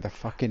never remember the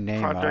fucking name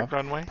Project of,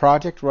 Runway,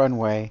 Project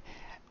Runway,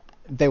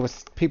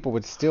 people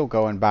would still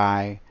go and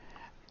buy.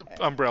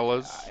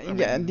 umbrellas. I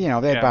Yeah, mean,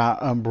 they'd yeah, buy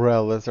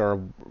umbrellas or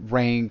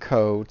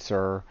raincoats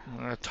or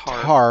a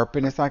tarp. tarp,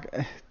 and it's like,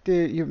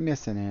 dude, you're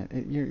missing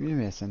it. You're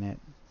missing it,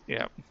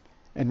 Yeah,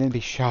 and then be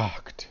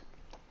shocked.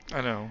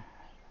 I know.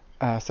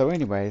 So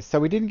anyways, so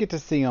we didn't get to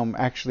see them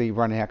actually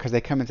running out because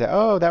they come and say,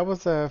 "Oh, that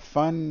was a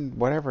fun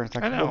whatever." It's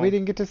like, I well, we know.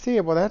 didn't get to see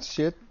it. Well, that's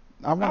shit.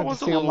 I That wanted to was a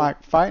see them little.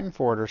 like fighting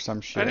for it or some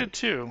I shit. did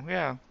too.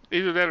 Yeah.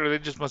 Either that or they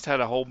just must have had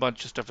a whole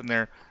bunch of stuff in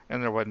there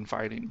and there wasn't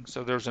fighting.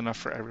 So there was enough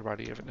for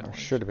everybody, There evidently.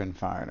 should have been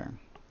fighting.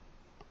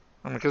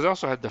 I mean, because they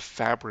also had the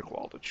fabric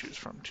wall to choose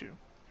from too.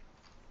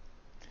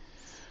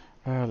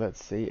 Oh,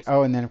 let's see.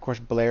 Oh, and then of course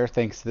Blair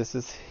thinks this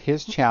is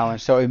his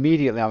challenge. So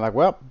immediately I'm like,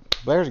 well,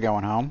 Blair's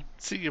going home.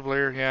 See you,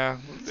 Blair. Yeah.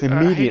 It's I hate it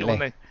when immediately.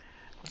 they.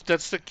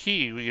 That's the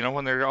key.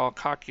 When they're all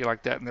cocky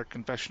like that in their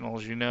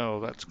confessionals,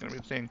 that's going to be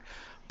the thing.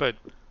 But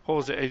what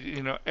was it?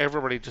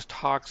 Everybody just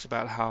talks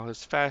about how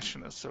his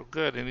fashion is so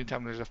good.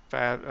 Anytime there's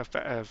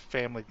a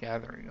family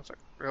gathering, it's like,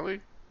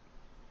 really?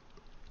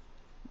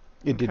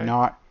 It did Okay.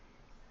 not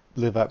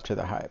live up to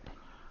the hype.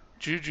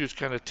 Juju's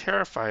kind of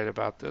terrified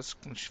about this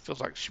and she feels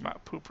like she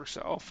might poop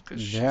herself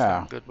because she's Yeah.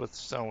 not good with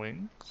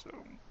sewing. So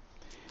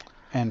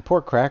And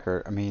poor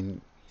Cracker, I mean,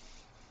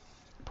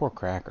 poor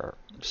Cracker.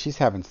 She's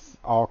having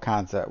all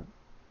kinds of oh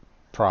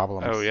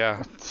problems yeah,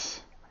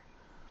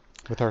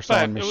 with her but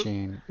sewing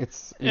machine.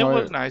 It's, it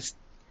was nice.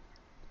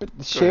 but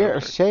Go ahead.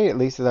 I'm sorry. Shay, at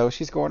least though,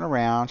 she's going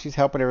around, she's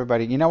helping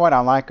everybody. You know what?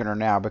 I'm liking her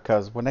now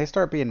because when they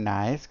start being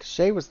nice, 'cause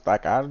Shay was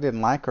like, I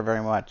didn't like her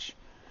very much.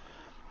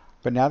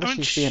 But now that I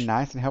mean, she's being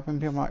nice and helping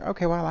people, I'm like,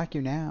 okay, well, I like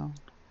you now.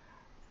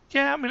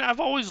 yeah. I mean, I've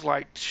always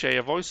liked Shay.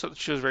 I've always thought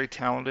she was very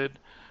talented.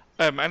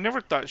 I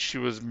never thought she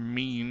was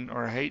mean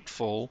or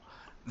hateful.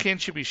 Can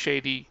she be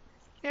shady?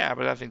 Yeah,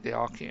 but I think they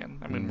all can.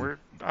 I mean, Mm,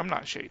 I'm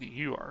not shady.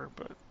 You are,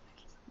 right.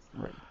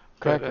 but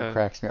Cracker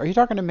cracks me. Are you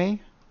talking to me?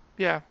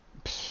 yeah.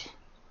 Psh,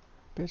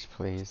 bitch,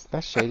 please.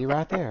 That's shady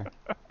right there.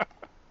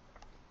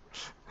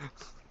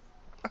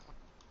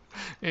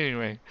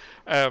 Anyway,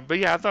 but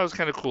yeah, I thought it was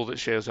kind of cool that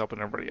Shay was helping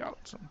everybody out.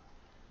 So.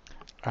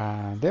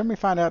 Then we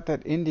find out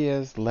that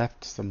India's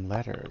left some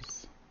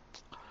letters.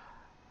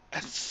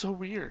 That's so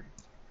weird.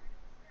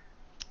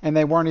 And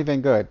they weren't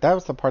even good. That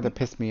was the part that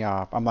pissed me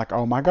off. I'm like,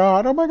 oh my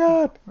god, oh my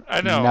god.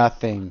 I know.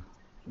 Nothing.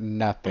 I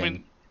Nothing.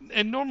 mean,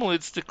 and normally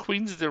it's the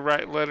queens that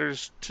write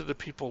letters to the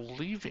people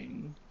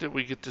leaving that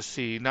we get to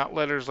see, not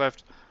letters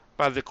left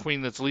by the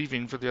queen that's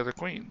leaving for the other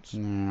queens.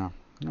 Yeah.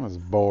 It was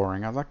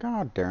boring. I was like,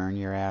 oh, darn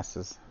your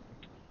asses.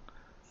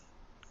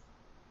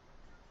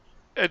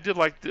 I did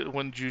like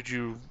when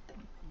Juju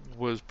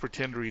was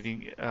pretend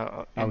reading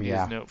Oh, India's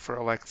yeah. note for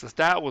Alexis.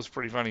 That was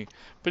pretty funny.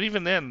 But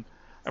even then,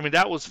 I mean,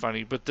 that was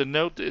funny. But the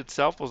note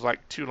itself was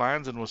like 2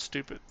 lines and was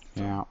stupid.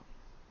 So Yeah.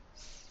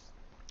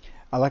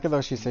 I like it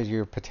though she says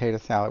you're potato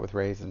salad with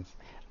raisins.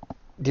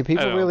 Do I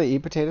people don't, really eat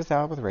potato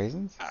salad with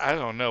raisins? I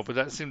don't know, but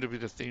that seemed to be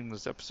the theme of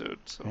this episode.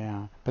 So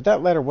Yeah. But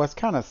that letter was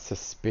kind of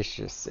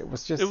suspicious. It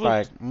was it just was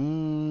like,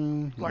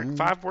 like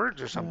 5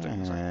 words or something.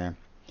 It's like, eh.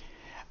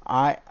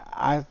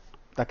 I,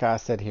 like I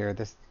said here,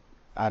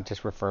 I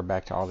just refer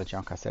back to all the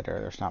junk I said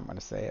earlier. So I'm not going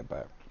to say it,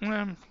 but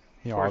mm,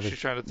 You know, where all the she's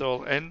trying to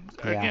throw. And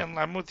yeah. again,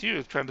 I'm with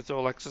you, trying to throw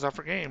Alexis off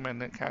her game,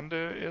 and it kind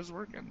of is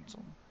working.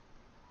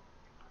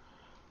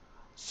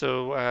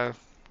 So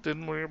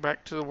then we're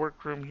back to the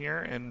workroom here,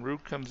 and Rue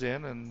comes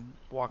in and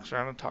walks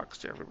around and talks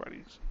to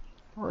everybody.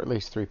 Or at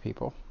least 3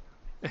 people.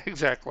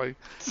 Exactly.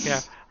 Yeah.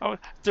 Oh,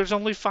 there's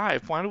only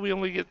 5. Why do we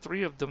only get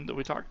 3 of them that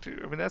we talk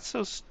to? I mean, that's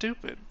so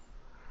stupid.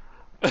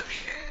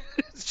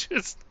 It's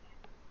just,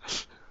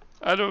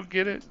 I don't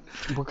get it.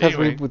 Because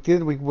Anyway,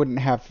 we wouldn't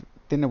have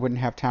then it wouldn't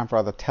have time for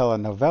all the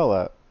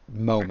telenovela I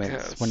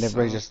moments when guess.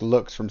 everybody just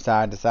looks from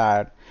side to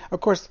side.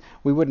 Of course,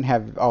 we wouldn't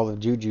have all of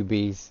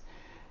Jujubee's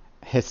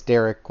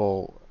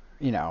hysterical,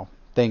 you know,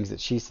 things that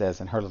she says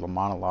in her little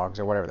monologues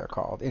or whatever they're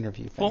called,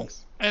 interview Well,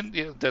 things. and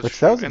yeah, that's Which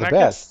true. those are And the I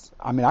best. guess,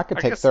 I mean, I could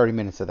I take guess, 30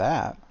 minutes of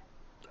that.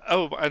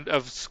 oh,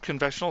 of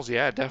confessionals,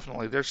 yeah,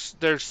 definitely.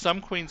 There's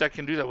some queens that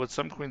can do that. With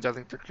some queens, I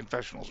think their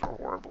confessionals are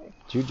horrible.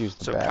 Juju's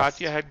the So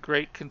Katya best. had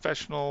great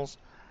confessionals.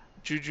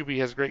 Jujubee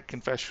has great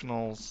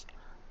confessionals.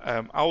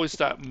 I always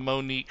thought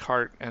Monique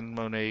Hart and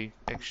Monet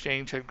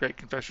Exchange had great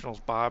confessionals.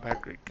 Bob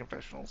had great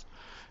confessionals.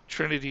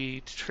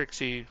 Trinity,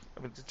 Trixie, I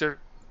mean,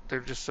 they're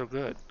just so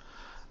good.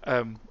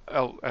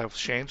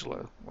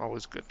 Shangela,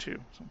 always good too.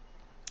 So,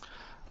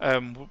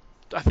 um,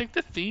 I think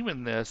the theme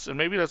in this, and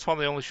maybe that's why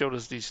they only showed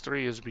us these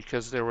 3, is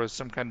because there was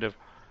some kind of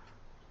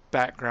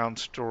background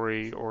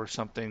story or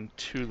something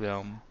to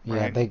them,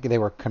 Yeah, right? they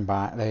were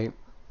combined. They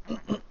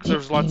Because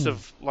there's lots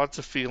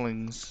of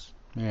feelings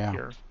yeah.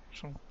 here.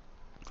 So,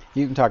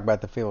 You can talk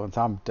about the feelings.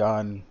 I'm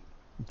done.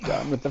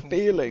 Done with the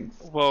feelings.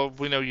 well,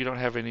 we know you don't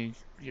have any,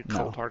 you No.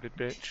 cold-hearted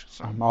bitch.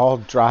 So, I'm all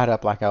dried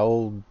up like an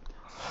old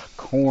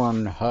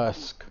corn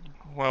husk.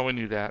 well, we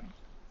knew that.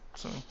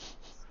 So,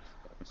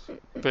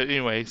 but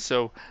anyway,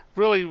 so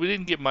really, we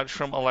didn't get much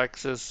from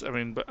Alexis. I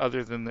mean, but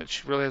other than that,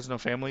 she really has no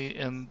family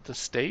in the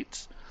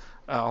States.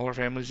 All her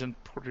family's in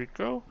Puerto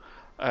Rico,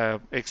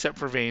 except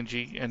for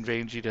Vanjie, and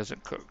Vanjie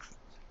doesn't cook.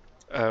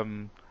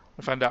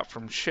 We found out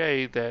from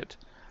Shay that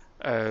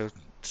uh,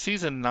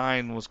 season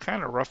 9 was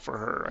kind of rough for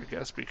her, I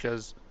guess,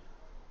 because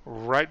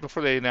right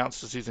before they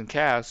announced the season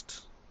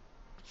cast,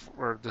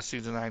 or the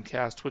season 9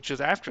 cast, which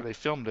is after they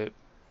filmed it,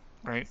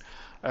 right?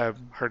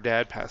 Her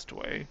dad passed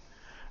away.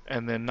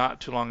 And then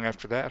not too long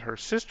after that, her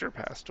sister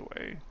passed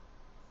away.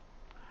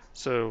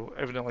 So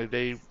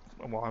evidently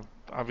well,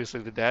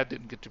 obviously the dad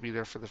didn't get to be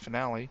there for the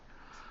finale,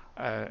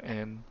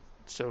 and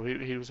so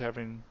he was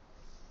having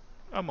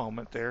a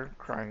moment there,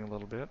 crying a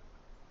little bit.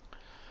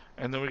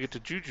 And then we get to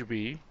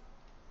Jujubee,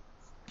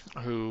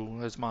 who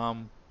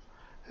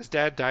his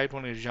dad died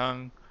when he was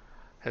young.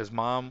 His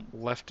mom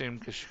left him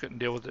because she couldn't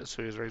deal with it,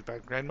 so he was raised by a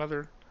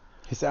grandmother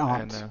His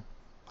and aunt.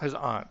 his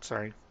aunt,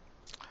 sorry.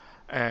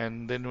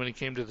 And then when he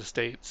came to the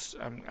States,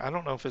 I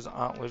don't know if his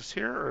aunt lives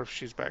here or if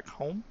she's back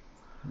home.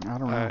 I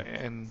don't know.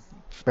 And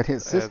But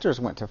his uh, sisters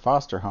went to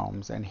foster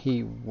homes and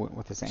he went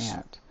with his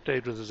aunt.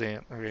 stayed with his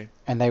aunt. Okay.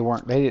 And they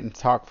didn't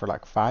talk for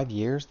like 5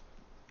 years.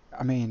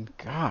 I mean,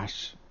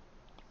 gosh.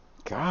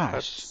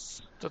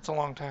 Gosh. That's a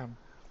long time.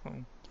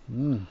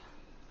 Mm,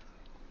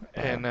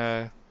 but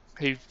And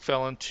he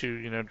fell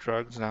into,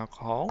 drugs and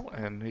alcohol.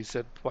 And he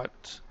said,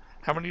 what?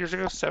 How many years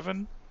ago?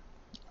 7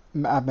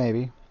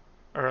 maybe.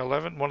 or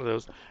 11? One of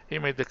those. He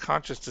made the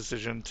conscious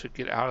decision to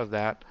get out of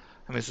that.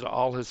 And he said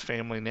all his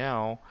family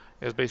now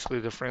is basically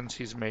the friends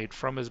he's made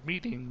from his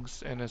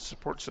meetings and his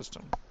support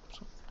system.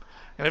 So,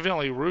 and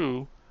evidently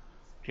Rue,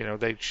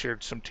 they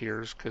shared some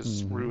tears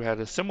because Hmm. Rue had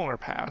a similar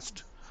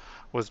past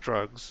with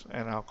drugs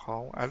and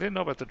alcohol. I didn't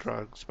know about the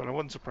drugs, but I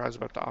wasn't surprised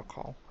about the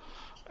alcohol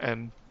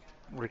and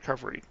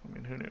recovery. I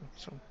mean, who knew?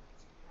 So,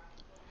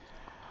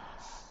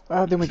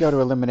 Then we go to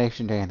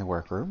Elimination Day in the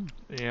workroom.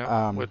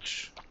 yeah, Um,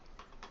 which,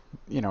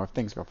 if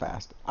things go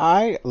fast.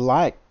 I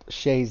like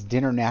Shay's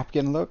dinner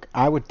napkin look.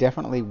 I would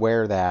definitely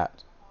wear that.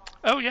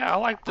 oh yeah, I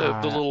like the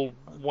Uh, little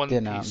one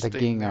dinner, piece the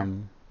thing there.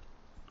 gingham.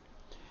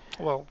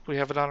 Well, we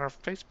have it on our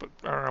Facebook,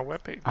 on our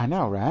webpage. I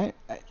know, So. right?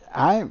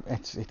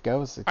 It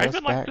goes I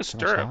even like back the to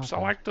stirrups. I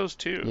nostalgia. like those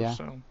too. Yeah.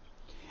 So,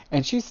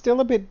 And she's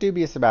still a bit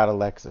dubious about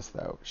Alexis,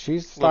 though.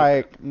 She's a little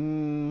bit. like,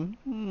 And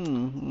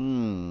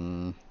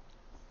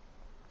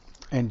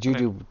I mean,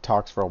 Juju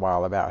talks for a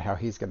while about how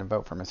he's going to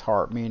vote from his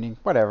heart, meaning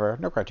whatever,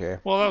 no criteria.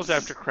 well, that was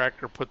after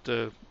Cracker put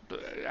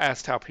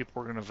asked how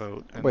people were going to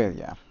vote, Well, and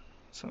yeah.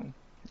 so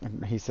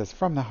And he says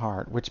from the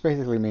heart, which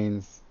basically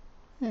means,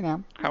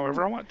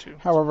 however I want to.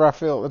 however I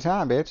feel at the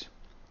time, bitch.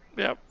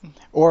 Yep.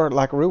 Or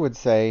like Rue would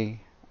say,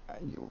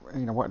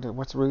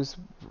 what's Rue's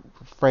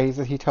phrase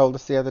that he told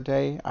us the other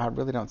day? I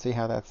really don't see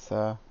how that's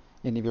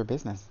any of your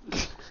business.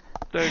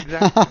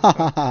 Exactly.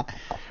 So.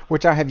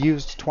 Which I have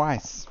used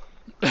twice.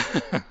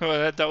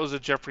 Well, that was a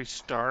Jeffree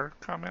Star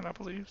comment, I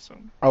believe. So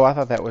Oh, I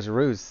thought that was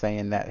Rue's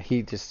saying that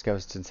he just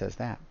goes and says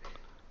that.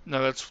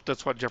 no,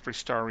 that's what Jeffree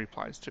Star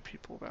replies to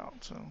people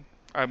about. So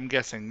I'm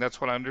guessing that's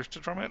what I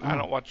understood from it. I Oh,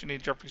 don't watch any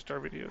Jeffree Star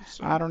videos,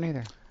 so I don't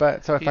either.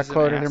 But so if I he's an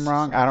quoted him ass.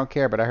 wrong, So I don't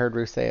care. But I heard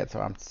Rue say it, so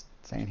I'm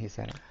saying he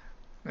said it.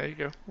 there you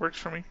go. Works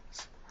for me.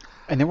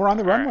 And then we're on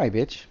the All right, runway,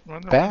 bitch. we're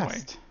on the runway.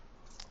 Fast.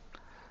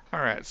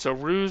 All right, so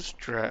Rue's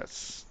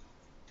dress.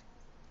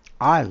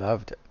 I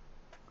loved it.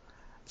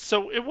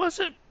 So it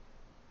wasn't.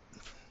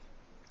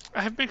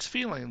 I have mixed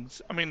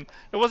feelings. I mean,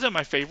 it wasn't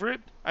my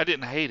favorite. I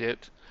didn't hate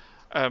it.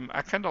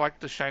 I kind of like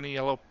the shiny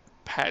yellow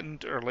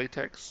patent or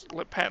latex,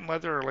 patent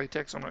leather or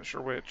latex. I'm not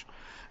sure which.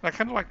 And I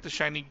kind of like the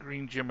shiny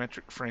green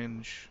geometric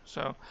fringe.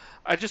 So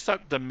I just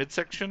thought the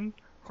midsection,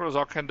 where it was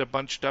all kind of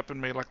bunched up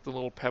and made like the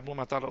little peplum,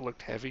 I thought it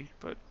looked heavy.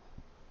 But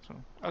so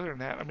other than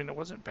that, I mean, it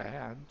wasn't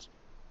bad.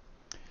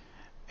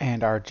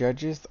 And our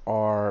judges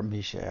are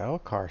Michelle,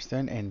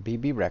 Carson, and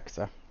BB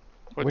Rexa.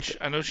 Which Which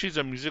I know she's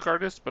a music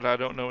artist, but I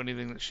don't know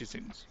anything that she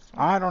sings. So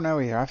I don't know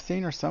either. I've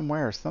seen her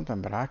somewhere or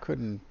something, but I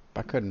couldn't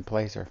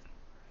place her.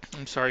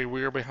 I'm sorry,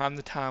 we are behind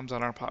the times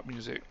on our pop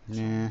music. So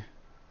Yeah.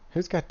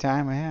 Who's got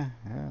time? Yeah,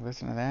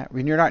 listen to that.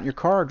 When you're not in your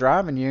car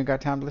driving, you ain't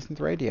got time to listen to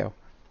the radio.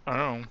 I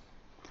don't know.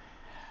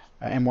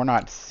 And we're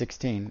not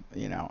 16,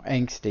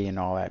 angsty and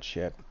all that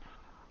shit.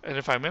 And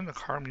if I'm in the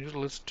car, I'm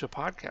usually listening to a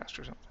podcast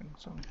or something.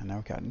 So I know,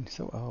 I've gotten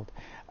so old.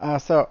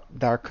 So,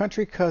 our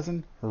country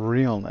cousin,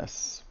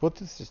 Realness. We'll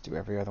just do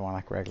every other one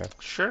like regular.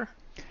 sure.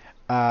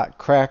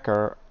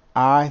 Cracker,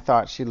 I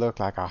thought she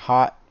looked like a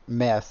hot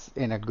mess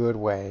in a good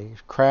way.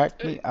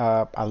 Cracked me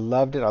up. I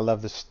loved it. I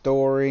love the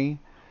story.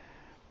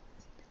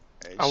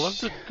 I love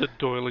the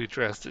doily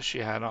dress that she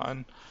had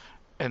on,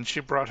 and she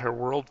brought her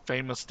world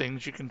famous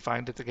things you can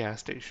find at the gas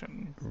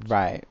station.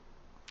 Right.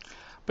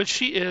 But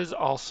she is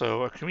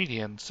also a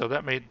comedian, so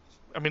that made.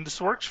 I mean,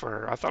 this works for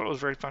her. I thought it was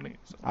very funny.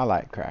 So. I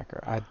like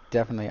Cracker. I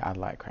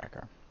like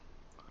Cracker.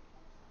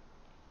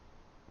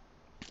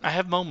 I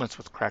have moments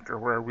with Cracker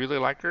where I really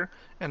like her,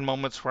 and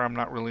moments where I'm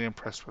not really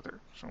impressed with her.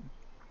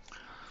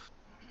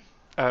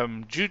 So,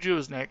 Juju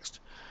is next,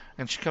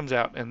 and she comes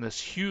out in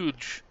this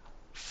huge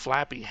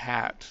flappy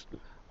hat,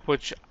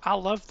 which I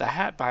love the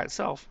hat by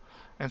itself.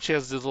 And she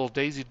has these little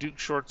Daisy Duke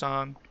shorts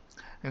on,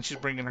 and she's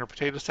bringing her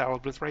potato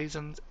salad with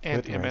raisins and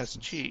With raisins.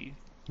 MSG.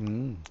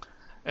 Mm,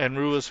 And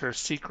Rue is her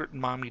secret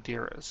mommy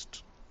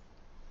dearest.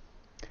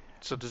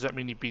 So does that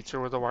mean he beats her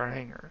with a wire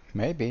hanger?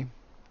 maybe.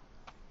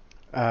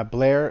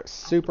 Blair,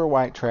 super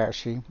white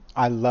trashy.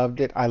 I loved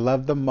it. I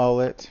love the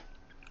mullet.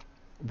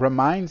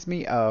 Reminds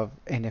me of,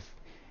 and if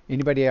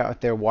anybody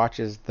out there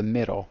watches The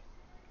Middle,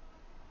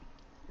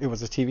 it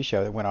was a TV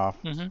show that went off.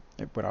 Mm-hmm.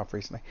 It went off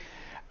recently.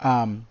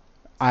 Um,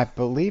 I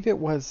believe it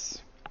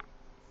was,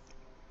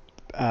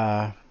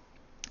 uh,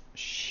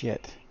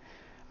 shit.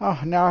 Oh,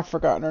 now I've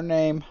forgotten her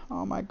name.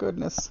 Oh my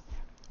goodness.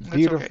 That's okay.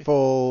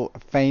 Beautiful,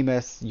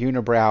 famous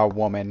unibrow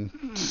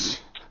woman.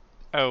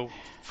 Oh,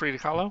 Frida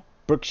Kahlo?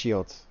 Brooke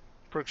Shields.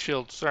 Brooke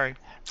Shields, sorry.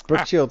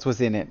 Brooke Shields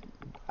was in it,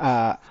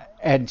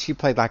 and she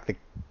played like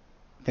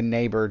the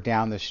neighbor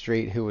down the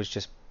street who was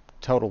just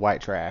total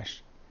white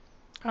trash.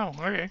 Oh,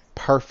 okay.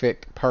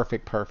 Perfect,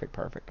 perfect, perfect,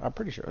 perfect. I'm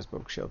pretty sure it was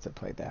Brooke Shields that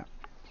played that.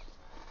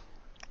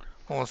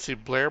 Well, let's see.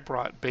 Blair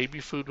brought baby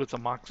food with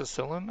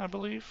amoxicillin, I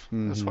believe.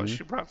 That's what Hmm.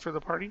 she brought for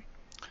the party.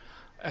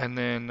 And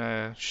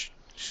then she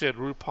said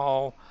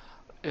RuPaul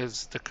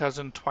is the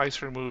cousin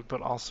twice removed,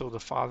 but also the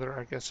father,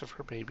 I guess, of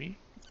her baby.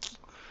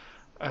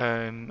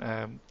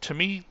 And to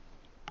me,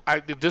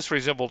 this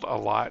resembled a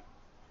lot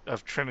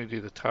of Trinity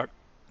the Tuck.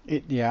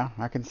 Yeah,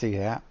 I can see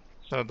that.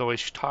 So the way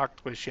she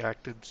talked, the way she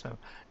acted. So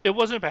it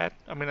wasn't bad.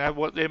 I mean,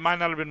 it might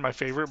not have been my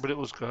favorite, but it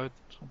was good.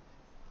 So,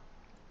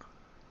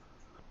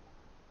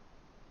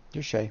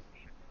 You're Shay.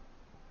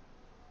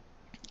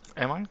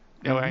 am I?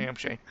 Yeah, I Hmm. am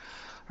Shay.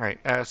 All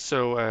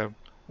right.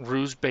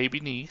 Rue's baby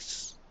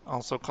niece,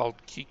 also called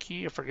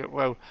Kiki. I forget.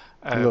 Well,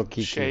 Little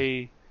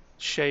Kiki.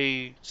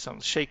 Shay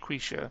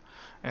Quisha,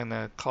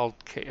 and called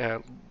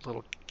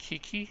little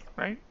Kiki,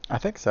 right? I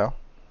think so.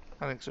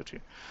 I think so too.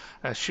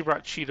 She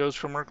brought Cheetos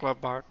from her glove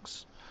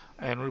box,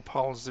 and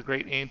RuPaul is the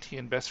great auntie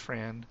and best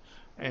friend.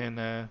 And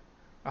I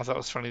thought it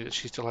was funny that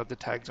she still had the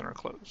tags on her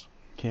clothes.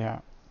 Yeah.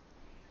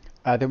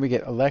 Then we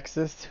get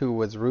Alexis, who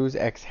was Rue's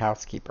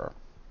ex-housekeeper.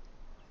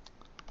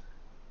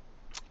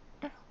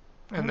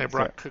 And they So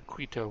brought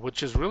Coquito,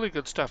 which is really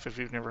good stuff if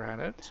you've never had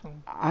it. So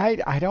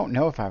I don't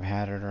know if I've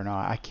had it or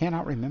not. I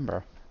cannot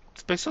remember.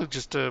 it's basically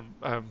just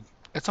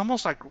it's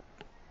almost like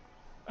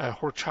a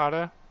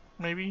horchata,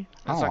 maybe.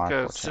 I It's don't like like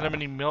a horchata.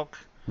 cinnamony milk,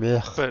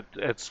 Ugh. but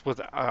it's with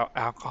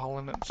alcohol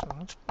in it. So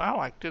I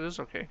liked it. It's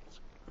okay.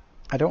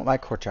 I don't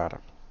like horchata.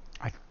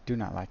 I do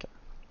not like it.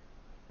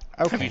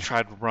 Have you Okay.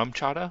 tried rum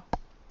chata?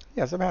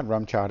 Yes, I've had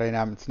rum chata,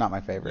 and it's not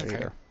my favorite Okay.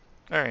 either.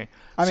 All right.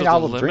 I So mean, I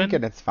will drink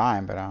it, it's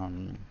fine, but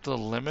the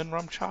lemon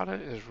rum chata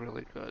is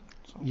really good.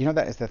 So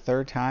that is the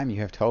third time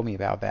you have told me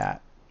about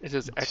that. it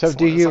is So do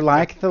excellent. It's you like the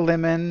like the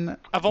lemon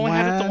I've only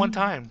had it the one one?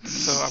 time,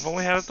 so I've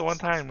only had it the one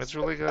time. It's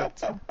really good.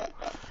 So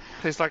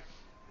tastes like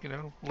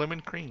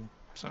lemon cream.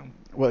 So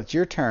Well, it's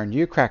your turn.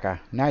 You cracker.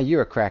 Now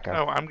you're a cracker.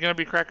 oh, I'm gonna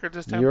be Cracker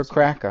this time. You're a So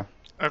cracker.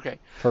 okay.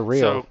 For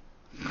real. So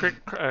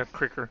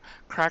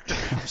Cracker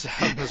comes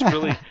out in this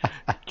really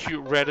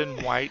cute red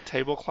and white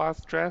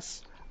tablecloth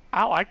dress.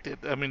 I liked it.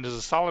 I mean, there's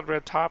a solid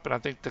red top, and I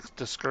think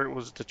the skirt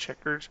was the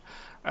checkers.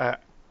 Uh,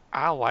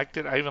 I liked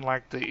it. I even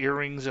liked the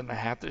earrings and the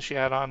hat that she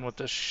had on with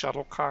the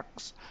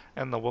shuttlecocks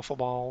and the wiffle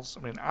balls.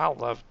 I mean, I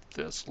loved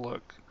this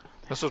look.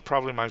 This was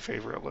probably my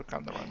favorite look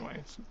on the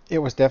runways. It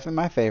was definitely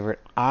my favorite.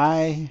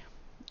 I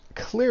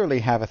clearly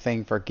have a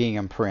thing for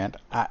gingham print.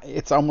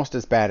 It's almost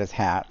as bad as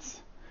hats.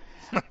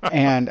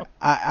 And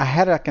I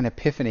had like an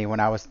epiphany when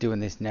I was doing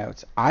these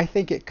notes. I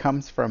think it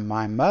comes from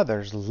my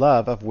mother's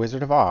love of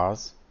Wizard of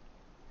Oz.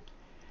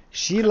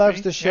 She Could loves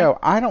be, the show. yeah.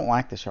 I don't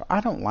like the show.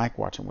 I don't like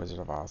watching Wizard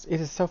of Oz.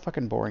 It is so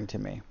fucking boring to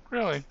me.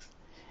 Really?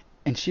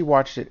 And she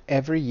watched it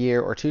every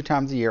year or 2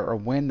 times a year or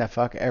when the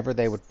fuck ever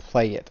they would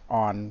play it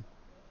on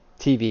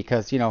TV.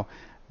 Because,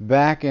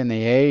 back in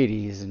the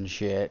 80s and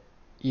shit,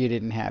 you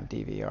didn't have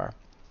DVR.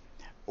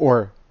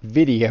 Or It's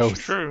videos.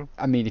 true.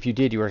 I mean, if you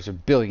did, you were a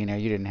billionaire.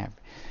 You didn't have.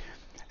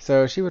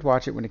 So she would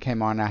watch it when it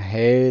came on. I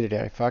hated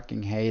it. I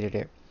fucking hated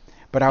it.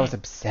 But I was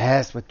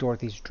obsessed with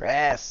Dorothy's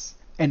dress.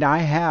 And I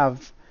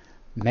have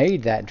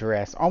made that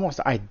dress, almost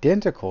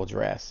identical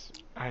dress.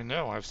 I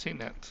know. I've seen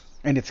that.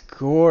 And it's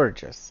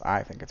gorgeous.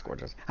 I think it's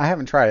gorgeous. I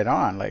haven't tried it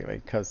on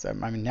lately because,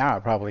 now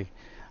I'll probably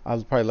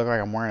look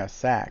like I'm wearing a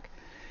sack.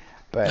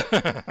 But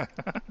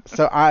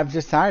so I've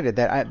decided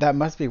that that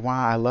must be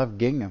why I love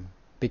gingham,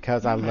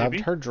 because I loved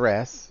Maybe. her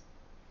dress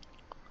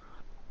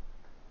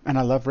and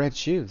I love red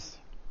shoes.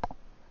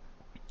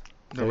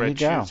 The There you red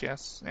go. shoes,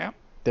 yes. Yeah.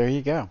 There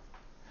you go.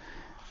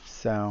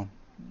 So,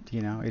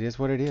 it is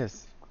what it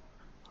is.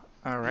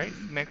 All right.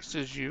 Next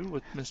is you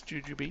with Miss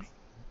Jujubee.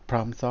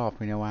 Problem solved.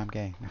 We know why I'm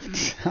gay.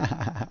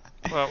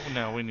 Well,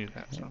 no, we knew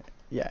that. So.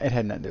 Yeah, it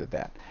had nothing to do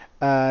with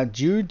that.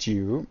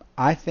 Juju,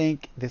 I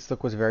think this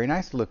look was very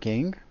nice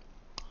looking.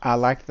 I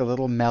liked the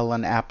little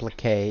melon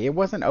applique. It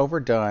wasn't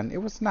overdone.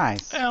 It was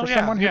nice. Oh, For yeah,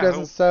 someone who yeah.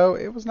 doesn't sew,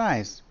 it was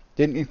nice.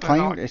 Didn't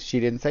claim like- she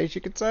didn't say she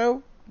could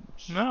sew.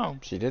 No.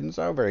 She didn't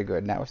sew very good,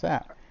 and that was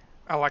that.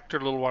 I liked her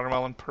little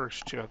watermelon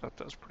purse, too. I thought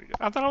that was pretty good.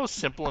 I thought it was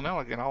simple and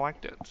elegant. I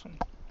liked it. So.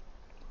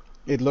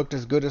 It looked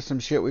as good as some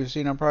shit we've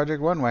seen on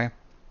Project One Way.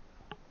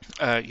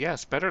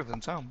 Yes, better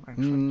than some,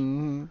 actually.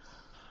 Mm-hmm.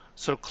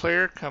 So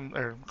Claire.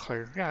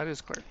 Yeah, it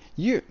is Claire.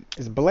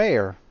 It's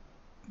Blair.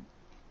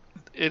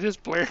 It is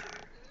Blair.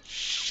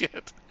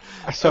 Shit.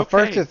 So Okay.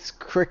 first it's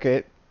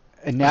Cricket,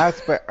 and now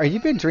it's Blair. Are you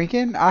been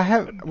drinking?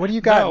 What do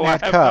you got No, in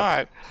that I have cup?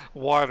 not.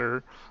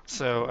 Water.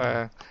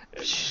 So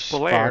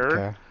Blair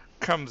Vodka.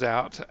 comes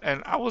out,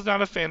 and I was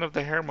not a fan of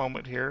the hair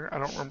moment here. I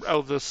don't remember.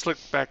 Oh, the slick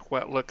back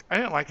wet look. I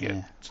didn't like it.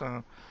 Yeah. So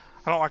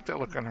I don't like that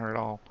look on her at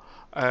all.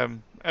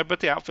 But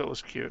the outfit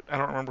was cute. I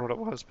don't remember what it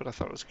was, but I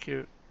thought it was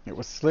cute. It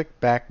was slick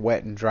back,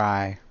 wet and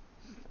dry,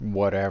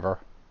 whatever.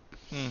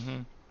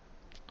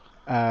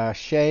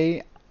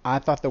 Shay, I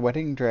thought the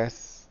wedding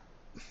dress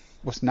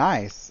was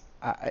nice,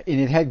 and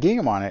it had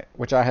gingham on it,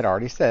 which I had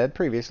already said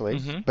previously.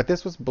 Mhm. But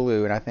this was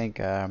blue, and I think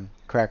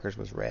Crackers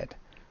was red.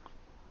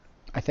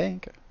 I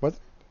think was.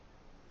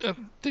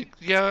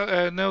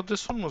 No,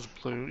 this one was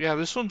blue. Yeah,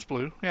 this one's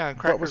blue. Yeah,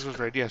 Crackers was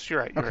red. Yes, you're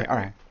right. You're Okay, right. all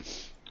right.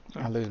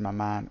 I lose my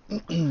mind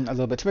a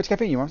little bit. Too much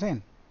caffeine. You know what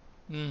I'm saying?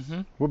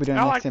 Mm-hmm. We'll be done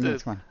in the next 10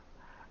 minutes. Come on.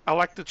 I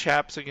like the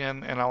chaps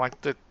again, and I like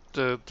the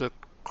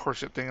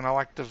corset thing, and I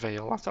like the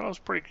veil. I thought it was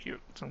pretty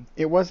cute. So,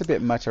 It was a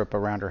bit much up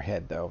around her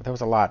head, though. There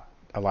was a lot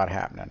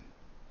happening.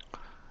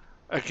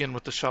 again,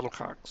 with the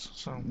shuttlecocks.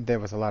 So There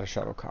was a lot of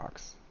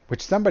shuttlecocks.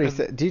 Which somebody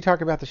said. Do you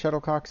talk about the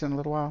shuttlecocks in a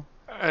little while?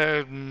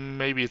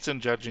 maybe it's in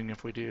judging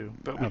if we do,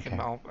 but we Okay.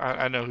 can.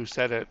 I know who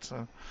said it.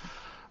 So.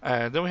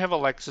 Then we have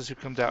Alexis who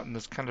comes out in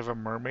this kind of a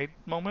mermaid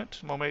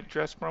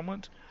dress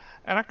moment,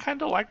 and I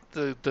kind of like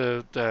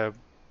the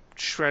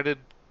shredded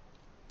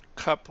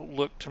cup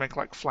look to make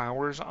like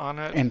flowers on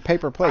it. And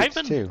paper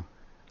plates, too.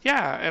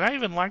 Yeah, and I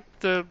even liked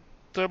the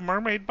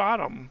mermaid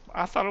bottom.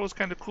 I thought it was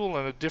kind of cool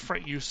and a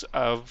different use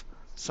of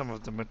some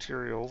of the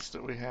materials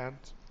that we had.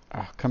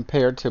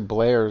 Compared to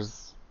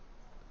Blair's,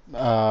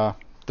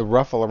 the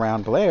ruffle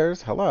around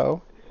Blair's,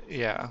 hello.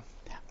 Yeah.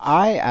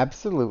 I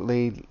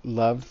absolutely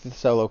loved the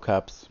solo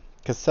cups,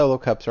 because solo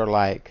cups are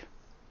like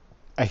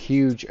a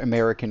huge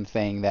American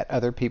thing that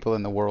other people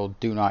in the world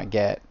do not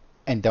get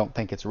and don't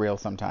think it's real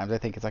sometimes. They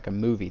think it's like a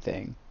movie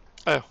thing,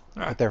 Oh.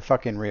 but they're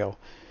fucking real.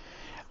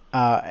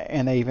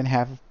 And they even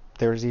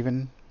there's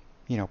even,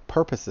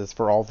 purposes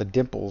for all the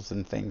dimples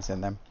and things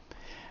in them.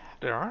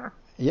 There are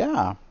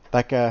Yeah,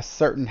 like a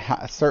certain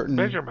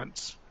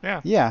measurements.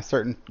 Yeah. Yeah,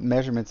 certain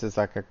measurements is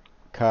like a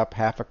cup,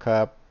 half a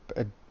cup,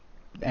 an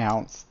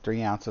ounce,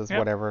 3 ounces, Yep.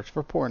 whatever. It's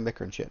for pouring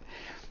liquor and shit.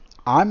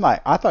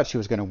 I thought she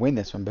was going to win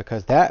this one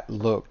because that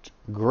looked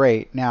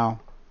great. Now,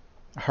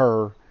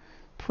 her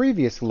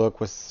previous look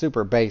was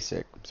super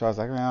basic, so I was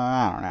like, well,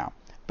 I don't know.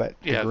 But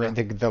Yeah,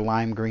 the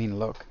lime green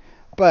look.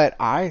 But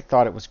I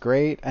thought it was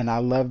great, and I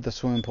loved the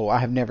swimming pool. I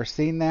have never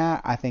seen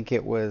that. I think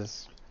it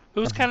was It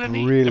was kind of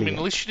neat. I brilliant. mean,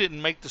 at least she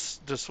didn't make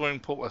the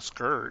swimming pool a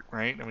skirt,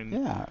 right? I mean,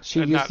 Yeah,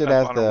 she and used not it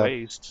up as on her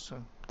waist.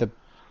 So.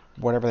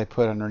 whatever they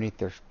put underneath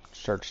their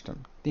shirts,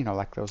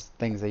 like those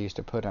things they used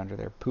to put under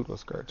their poodle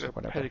skirts or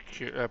whatever.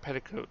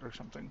 Petticoat or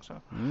something.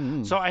 So,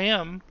 Mm. so I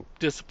am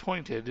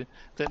disappointed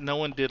that no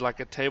one did like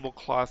a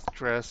tablecloth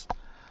dress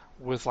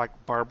with like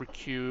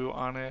barbecue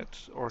on it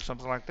or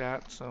something like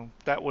that. So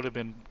that would have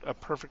been a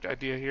perfect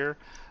idea here.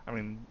 I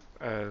mean,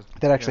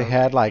 That actually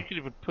had you like could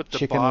even put the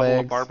chicken bottle of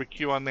legs.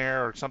 barbecue on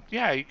there or something.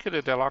 Yeah, you could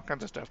have done all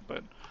kinds of stuff,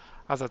 but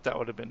I thought that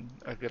would have been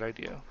a good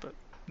idea. But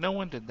no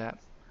one did that.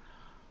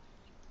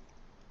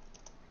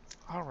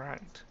 All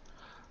right.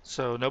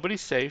 So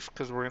nobody's safe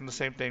because we're in the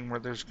same thing where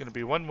there's going to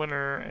be one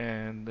winner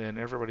and then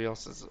everybody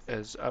else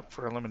is up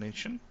for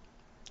elimination.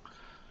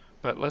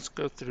 But let's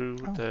go through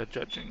Oh, the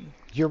judging.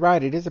 you're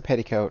right. It is a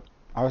petticoat.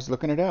 I was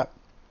looking it up.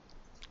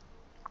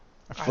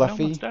 A I know my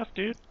fluffy, stuff,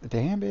 dude.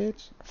 damn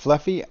bitch.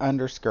 Fluffy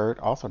underskirt,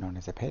 also known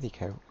as a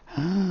petticoat.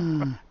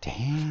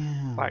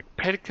 Damn. Like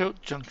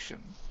Petticoat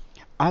Junction.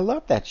 I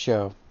love that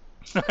show.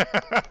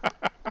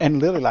 And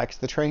Lily likes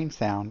the train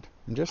sound.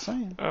 I'm just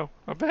saying. Oh,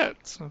 I bet.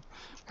 So,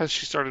 has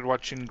she started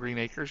watching Green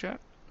Acres yet?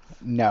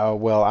 No,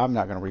 well, I'm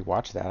not going to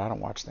rewatch that. I don't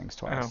watch things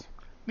Oh, twice.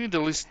 need to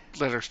at least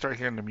let her start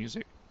hearing the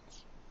music.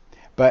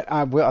 But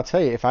I will. I'll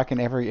tell you,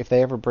 if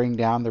they ever bring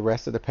down the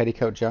rest of the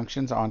Petticoat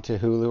Junctions onto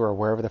Hulu or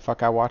wherever the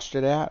fuck I watched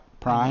it at,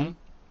 Mm-hmm. Prime,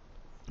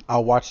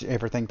 I'll watch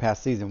everything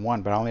past season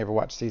one. But I only ever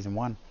watched season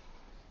one.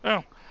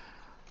 Oh,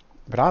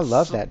 But I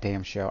love so, that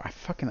damn show.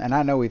 And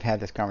I know we've had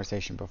this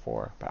conversation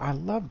before, but I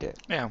loved it.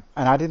 yeah.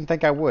 And I didn't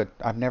think I would.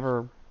 I've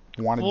never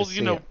wanted to Well,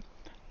 see it.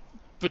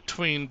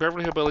 between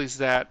Beverly Hillbillies,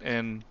 that,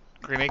 and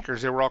Green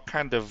Acres, they were all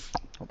kind of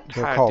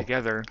They're tied called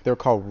together. they're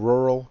called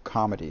rural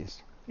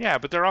comedies. Yeah,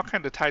 but they're all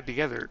kind of tied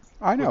together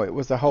I with know it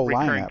was a whole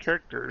recurring lineup.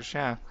 characters.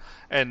 Yeah,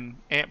 and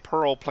Aunt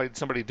Pearl played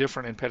somebody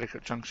different in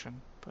Petticoat Junction,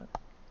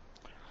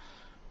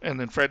 and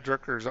then Fred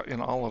Drucker's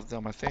in all of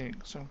them, I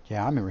think. So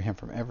Yeah, I remember him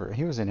from ever.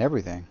 He was in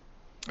everything.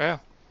 yeah.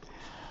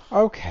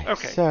 Okay,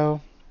 Okay.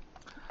 so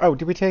oh,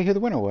 did we tell you who the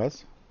winner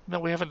was? No,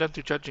 we haven't done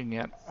through judging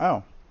yet.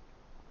 Oh,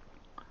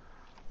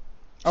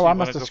 So I you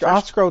must want to have. go I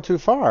first? scrolled too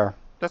far.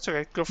 That's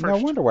okay. Go No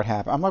first. wonder what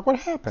happened. I'm like, what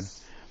happened?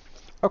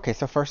 Okay,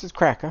 so first is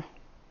Cracker.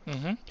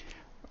 Mm-hmm.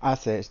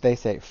 They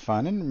say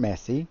fun and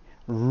messy,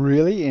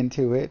 really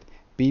into it.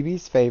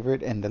 BB's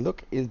favorite, and the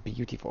look is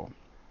beautiful.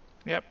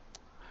 Yep.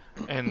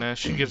 And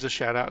she gives a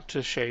shout out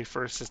to Shay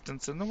for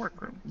assistance in the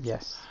workroom.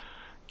 Yes.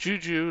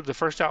 Juju, the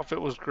first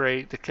outfit was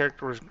great. The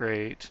character was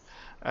great.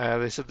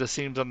 They said the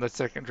seams on the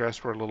second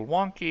dress were a little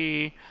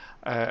wonky.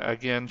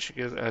 Again, she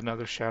gives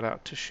another shout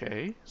out to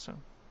Shay. So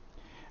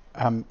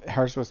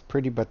Hers was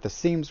pretty, but the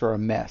seams were a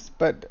mess.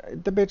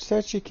 But the bitch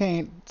said she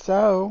can't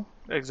sew.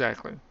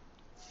 exactly.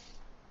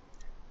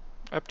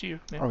 Up to you.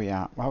 Yeah. Oh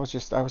yeah, I was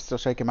still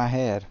shaking my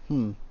head.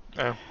 Oh.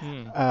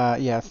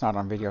 Yeah, it's not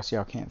on video, so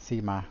y'all can't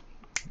see my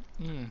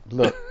Mm.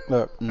 look.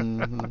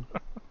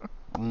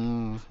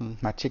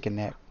 My chicken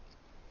neck.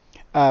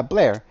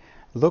 Blair,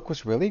 look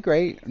was really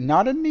great.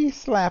 Not a knee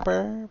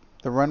slapper.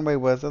 The runway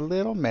was a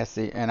little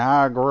messy, and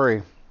I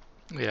agree.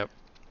 Yep.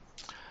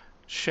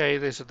 Shay,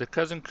 they said the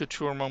cousin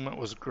couture moment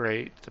was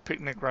great. The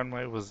picnic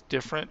runway was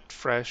different,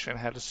 fresh, and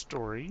had a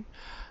story.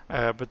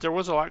 But there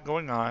was a lot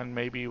going on.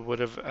 Maybe would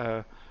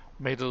have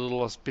made it a little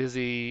less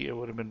busy. It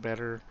would have been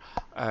better.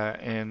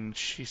 And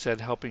she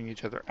said helping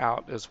each other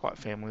out is what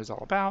family is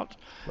all about.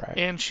 Right.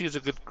 And she's a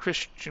good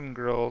Christian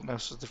girl. And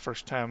this was the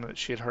first time that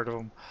she had heard of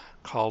them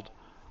called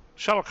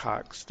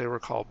shuttlecocks. They were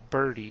called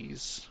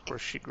birdies where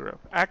she grew up.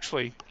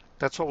 Actually,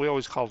 that's what we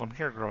always called them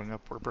here growing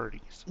up, were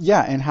birdies.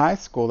 Yeah, in high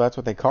school, that's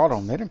what they called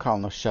them. They didn't call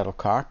them no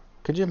shuttlecock.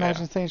 Could you Yeah,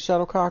 imagine saying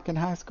shuttlecock in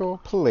high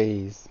school?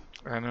 Please.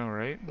 I know,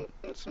 right?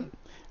 So,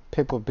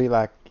 People would be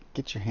like,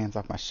 get your hands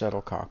off my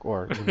shuttlecock.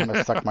 Or, you want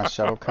to suck my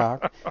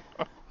shuttlecock?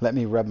 Let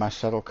me rub my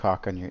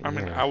shuttlecock on your I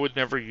mean, ear. I would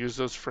never use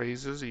those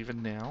phrases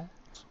even now.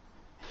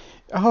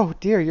 Oh,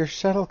 dear, your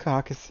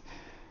shuttlecock is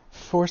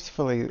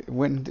forcefully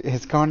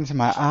has gone into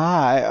my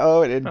eye.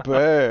 Oh, it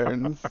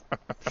burns.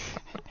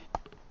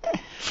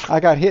 I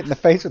got hit in the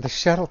face with a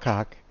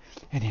shuttlecock,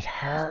 and it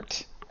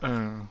hurt.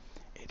 Uh,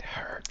 It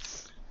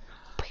hurts.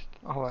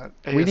 all that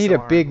We need a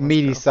ASMR big must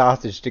meaty go.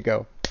 sausage to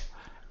go.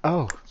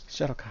 Oh,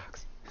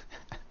 shuttlecocks.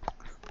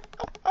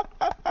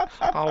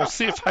 I'll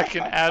see if I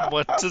can add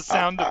one to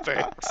sound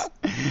effects.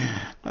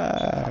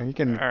 You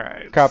can All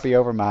right. copy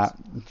over my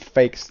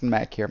fake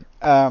smack here.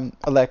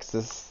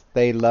 Alexis,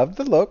 they loved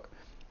the look.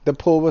 The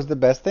pool was the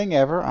best thing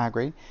ever. I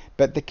agree,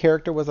 but the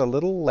character was a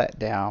little let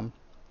down.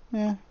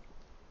 Yeah,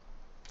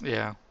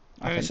 Yeah.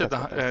 I And he think said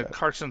that's what they said.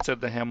 Carson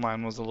said the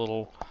hemline was a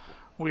little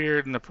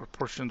weird and the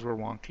proportions were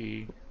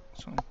wonky.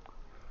 So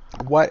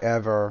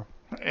Whatever.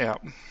 yeah,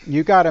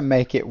 You got to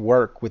make it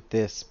work with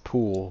this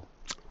pool,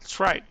 that's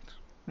right.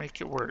 Make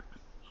it work.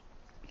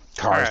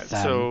 All right. Carson.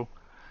 So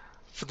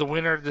for the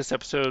winner of this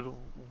episode,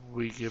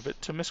 we give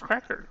it to Miss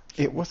Cracker.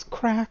 It was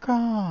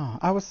Cracker.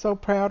 I was so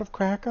proud of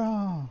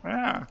Cracker.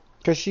 Yeah.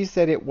 Because she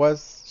said it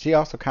was, she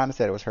also kind of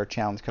said it was her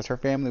challenge because her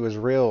family was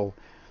real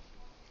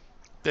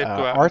They'd go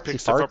out and artsy pick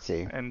stuff up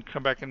fartsy. and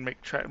come back and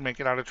make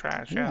it out of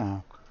trash. Yeah. Yeah.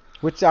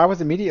 Which I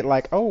was immediately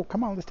like, oh,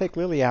 come on, let's take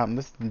Lily out and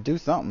let's do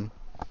something.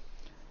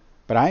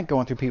 But I ain't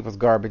going through people's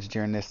garbage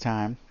during this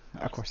time.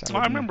 Of course I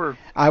Well, wouldn't.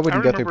 I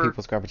wouldn't I go through remember-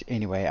 people's garbage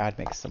anyway. I'd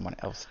make someone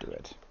else do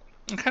it.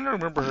 I kind of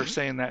remember her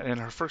saying that in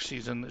her first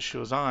season that she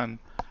was on,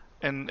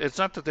 And it's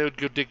not that they would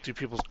go dig through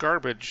people's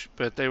garbage,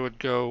 but they would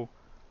go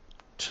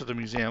to the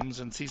museums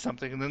and see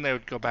something, and then they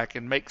would go back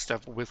and make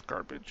stuff with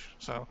garbage.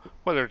 So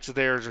whether it's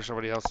theirs or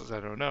somebody else's, I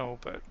don't know,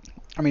 but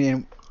I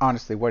mean,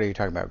 honestly, what are you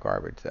talking about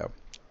garbage, though?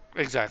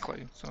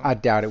 exactly. So I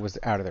doubt it was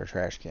out of their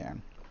trash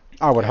can.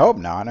 I would yeah, hope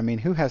not. I mean,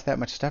 who has that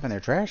much stuff in their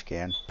trash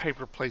can?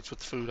 paper plates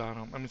with food on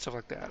them. I mean, stuff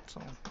like that.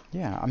 So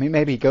Yeah, I mean,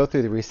 maybe go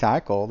through the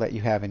recycle that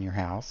you have in your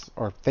house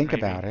or think maybe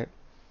about it.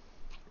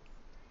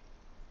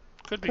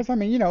 could be. Because, I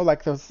mean, you know,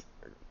 like those.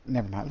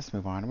 Never mind, let's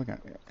move on. We're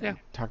going Yeah. to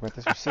talk about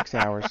this for 6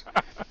 hours.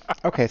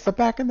 Okay, so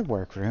back in the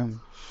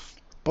workroom,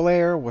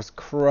 Blair was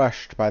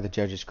crushed by the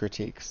judges'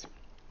 critiques.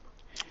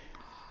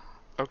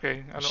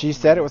 Okay. I don't She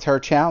said it remember. was her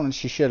challenge.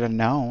 She should have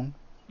known.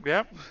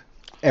 Yep.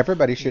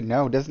 Everybody should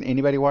know. Doesn't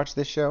anybody watch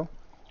this show?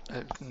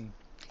 Uh, hmm.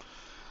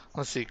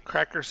 Let's see.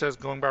 Cracker says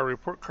going by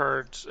report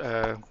cards,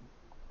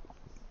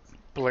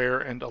 Blair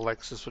and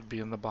Alexis would be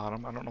in the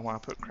bottom. I don't know why I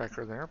put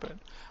Cracker there, but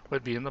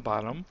would be in the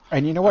bottom.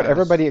 And you know what? Uh,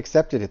 Everybody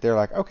accepted it. They're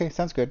like, okay,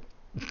 sounds good.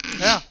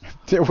 yeah.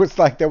 There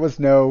was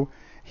no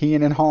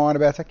heeing and hawing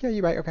about it. It's like, yeah,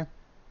 you're right, okay.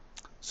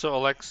 So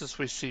Alexis,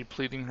 we see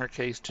pleading her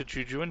case to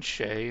Juju and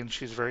Shay, and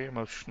she's very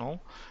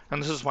emotional.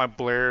 And this is why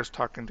Blair is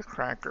talking to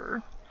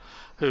Cracker,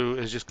 who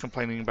is just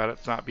complaining about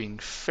it not being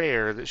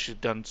fair, that she's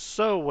done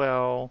so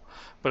well,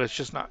 but it's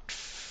just not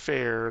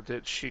fair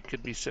that she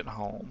could be sent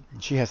home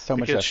She has so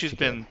much because left she's to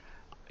give. been,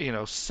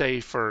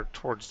 safer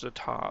towards the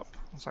top.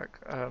 It's like,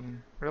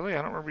 really?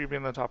 I don't remember you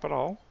being the top at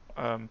all,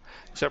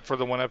 except for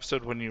the one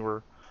episode when you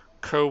were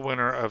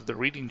co-winner of the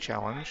reading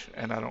challenge,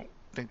 and I don't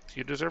think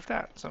you deserve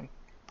that. So,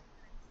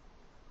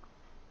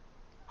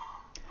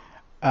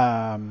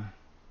 Um,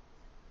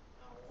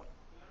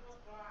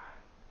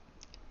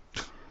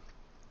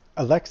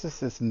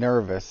 Alexis is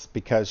nervous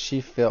because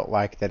she felt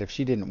like that if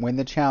she didn't win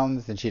the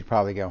challenge, then she'd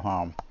probably go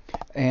home.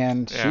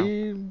 And yeah,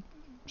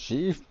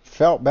 she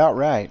felt about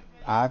right.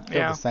 I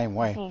feel the yeah. same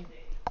way. Well,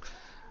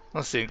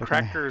 let's see.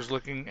 Looking at- Cracker is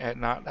looking at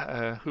not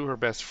who her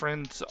best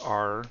friends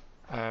are,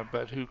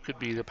 but who could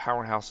be the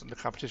powerhouse in the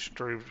competition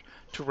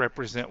to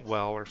represent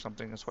well or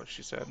something. Is what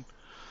she said.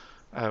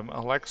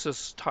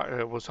 Alexis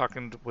was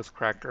talking with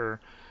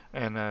Cracker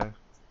and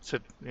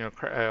said,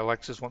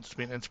 Alexis wants to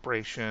be an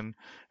inspiration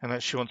and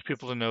that she wants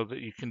people to know that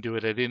you can do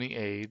it at any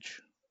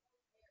age.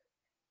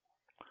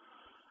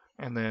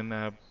 And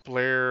then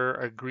Blair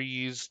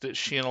agrees that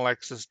she and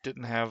Alexis did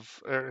have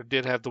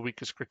the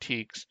weakest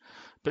critiques,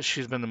 but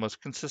she's been the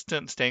most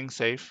consistent, staying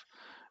safe,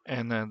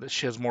 and that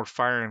she has more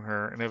fire in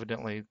her. And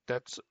evidently,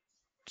 that's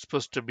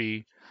supposed to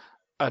be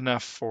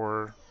enough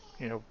for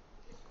you know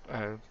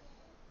uh,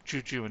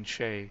 Juju and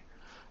Shay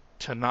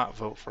to not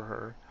vote for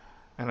her.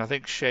 And I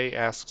think Shay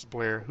asks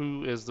Blair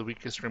who is the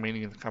weakest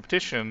remaining in the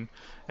competition,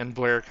 and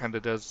Blair kind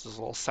of does this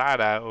little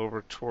side eye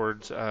over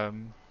towards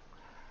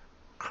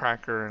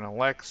Cracker and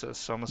Alexis.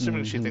 So I'm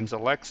assuming she Mhm. thinks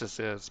Alexis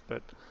is,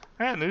 but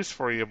I got news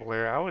for you,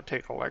 Blair. I would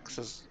take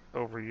Alexis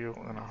over you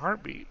in a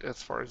heartbeat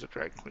as far as a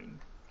drag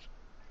queen.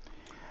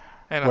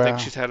 And I think Well,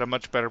 she's had a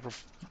much better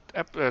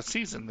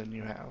season than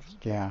you have.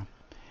 yeah.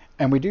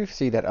 And we do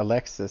see that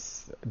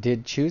Alexis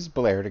did choose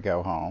Blair to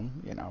go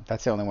home. You know,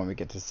 that's the only one we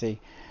get to see.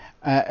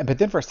 But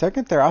then for a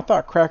second there, I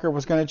thought Cracker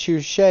was going to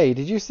choose Shay.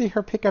 Did you see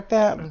her pick up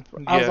that?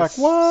 I was like,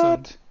 Yes,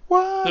 and what?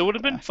 it What? would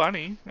have been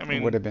funny. I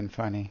It would mean, have been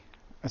funny,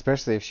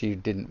 especially if she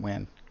didn't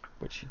win,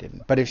 which she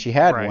didn't. But if she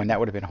had right. won, that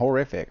would have been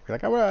horrific. Be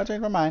like, oh, well, I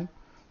changed my mind.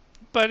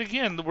 But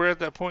again, we're at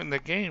that point in the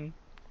game.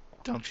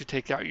 Don't you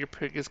take out your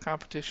biggest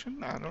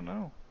competition? I don't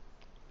know.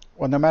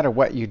 Well, no matter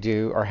what you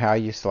do or how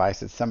you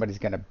slice it, somebody's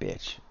going to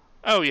bitch.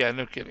 Oh yeah,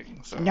 no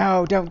kidding. So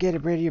No, don't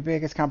get rid of your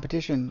biggest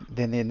competition.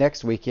 Then the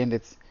next weekend,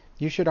 it's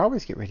you should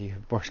always get rid of your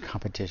worst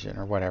competition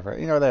or whatever.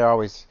 You know, they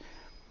always.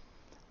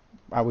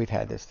 We've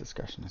had this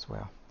discussion as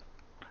well.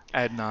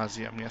 ad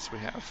nauseum, yes we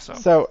have. So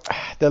So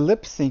the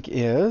lip sync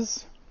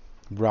is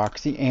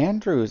Roxy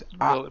Andrews.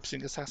 the lip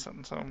sync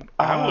assassin. So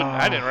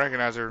I Uh, didn't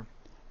recognize her.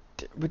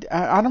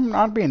 I'm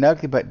not being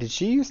ugly, but did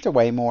she used to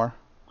weigh more?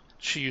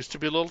 She used to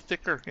be a little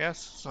thicker,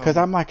 yes. Because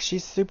So I'm like,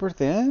 she's super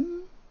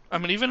thin. I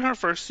mean, even her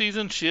first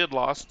season, she had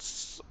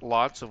lost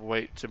lots of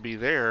weight to be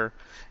there,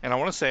 and I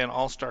want to say in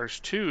All Stars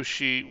 2,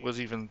 she was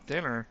even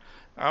thinner.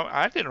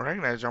 I didn't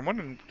recognize her. I'm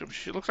wondering.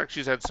 She looks like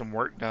she's had some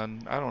work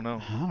done. I don't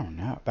know. I don't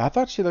know, but I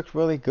thought she looked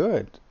really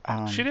good.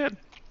 She did,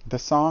 The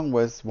song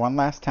was "One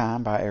Last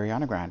Time" by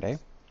Ariana Grande.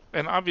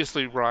 and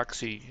obviously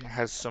Roxy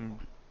has some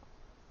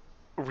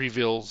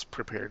reveals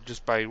prepared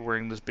just by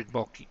wearing this big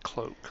bulky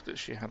cloak that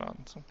she had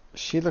on. So.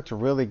 She looked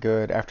really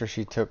good after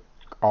she took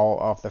all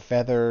of the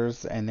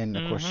feathers, and then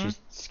of course she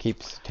hmm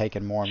keeps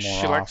taking more and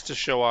more She likes off. to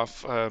show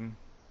off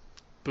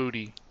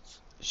booty.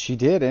 She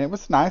did, and it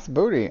was nice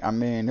booty. I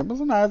mean, it was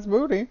a nice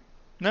booty.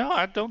 No,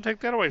 I don't take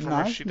that away from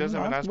her. Nice, She does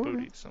have a nice nice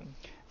booty. booty. So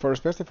For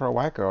especially for a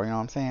white girl, you know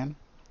what I'm saying?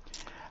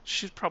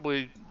 she's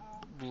probably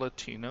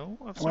Latino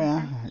of some Well,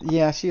 kind.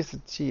 yeah, she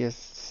is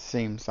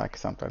seems like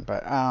something,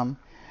 but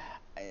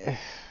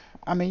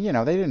I mean, you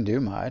know, they didn't do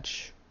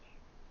much.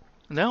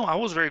 No, I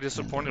was very They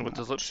didn't do disappointed with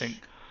this lip sync,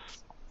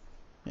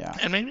 much. Yeah.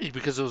 and maybe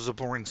because it was a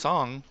boring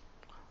song.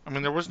 I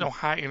mean, there was no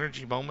high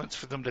energy moments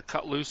for them to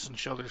cut loose and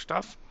show their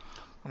stuff.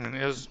 I mean,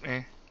 it was,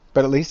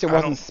 But at least it I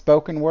wasn't don't,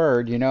 spoken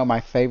word. You know, my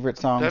favorite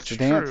songs that's to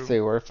dance true.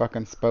 to were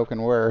fucking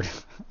spoken word,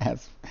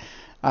 as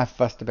I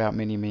fussed about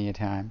many, many a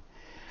time.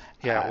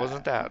 Yeah, it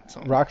wasn't that.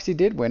 So, Roxy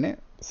did win it,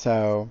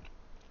 so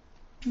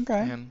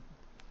okay. and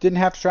Didn't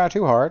have to try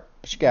too hard,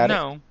 but she got it.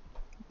 no.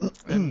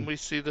 And we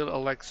see that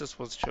Alexis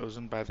was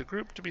chosen by the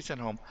group to be sent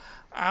home.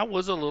 I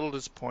was a little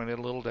disappointed,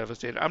 a little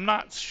devastated. I'm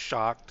not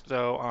shocked,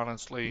 though,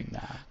 honestly,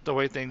 No, the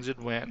way things had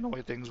went and the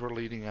way things were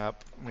leading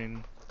up. I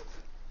mean,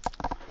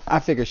 I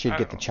figured she'd I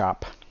get don't the know.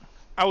 chop.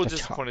 I was The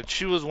chop. disappointed.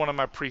 She was one of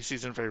my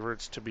preseason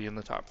favorites to be in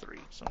the top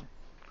three. So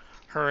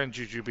her and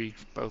Jujubee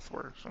both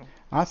were. So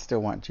I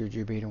still want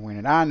Jujubee to win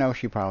it. I know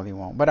she probably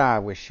won't, but I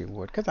wish she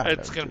would, because I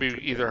it's love going to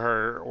be either Jujubee.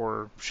 her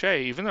or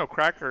Shay, even though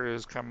Cracker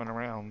is coming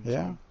around.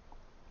 Yeah.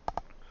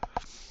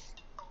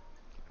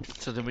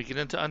 So then we get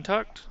into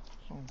Untucked.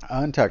 So,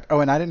 Untucked. Oh,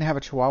 and I didn't have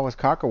a Chihuahua's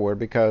cock award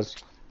because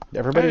I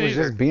everybody didn't was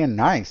either. just being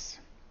nice.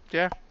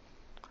 Yeah,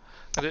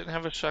 I didn't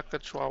have a Shuck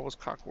that Chihuahua's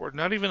cockboard.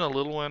 Not even a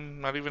little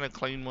one. Not even a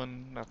clean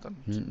one.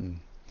 Nothing. So, Mm-mm.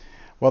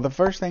 Well, the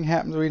first thing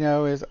happens we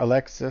know is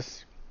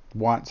Alexis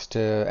wants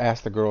to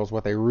ask the girls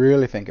what they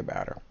really think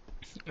about her.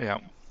 yeah.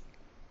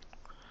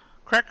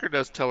 Cracker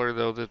does tell her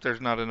though that there's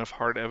not enough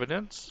hard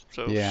evidence,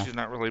 so Yeah. she's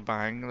not really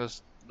buying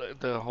this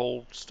the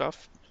whole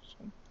stuff.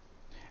 So,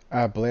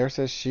 Blair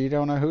says she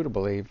don't know who to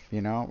believe,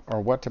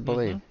 or what to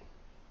believe. hmm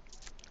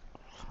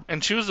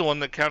And she was the one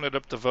that counted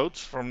up the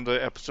votes from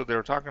the episode they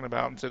were talking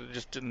about and said it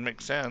just didn't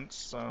make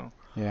sense.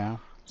 Yeah.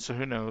 So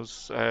who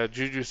knows?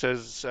 Juju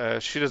says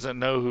she doesn't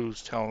know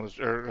who's telling us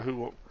or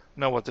who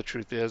know what the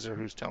truth is or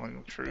who's telling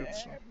the truth.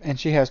 So And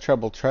she has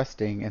trouble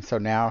trusting, and so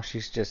now she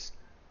says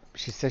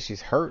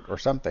she's hurt or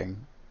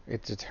something.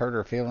 It's hurt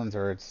her feelings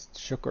or it's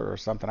shook her or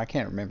something. I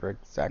can't remember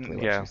exactly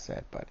what she yeah,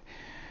 said, but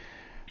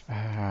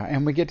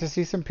and we get to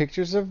see some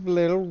pictures of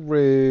little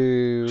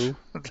Rue.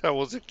 that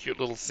was a cute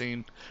little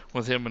scene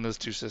with him and his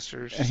two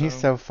sisters. And he's So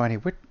so funny.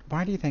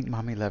 Why do you think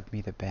Mommy loved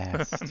me the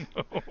best?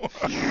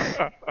 I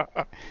know.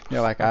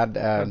 You're like, I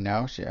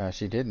no,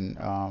 she didn't.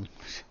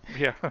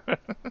 Yeah.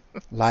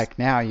 Like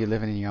now, you're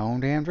living in your own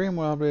damn dream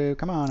world, Rue.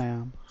 Come on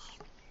now.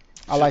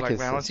 I She's like like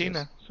his sisters.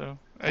 Valentina. So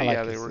I yeah,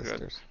 like they his were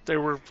good. sisters.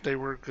 They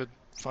were good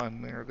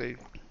fun there. They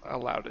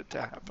allowed it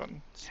to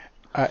happen.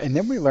 And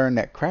then we learn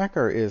that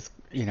Cracker is,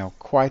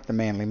 quite the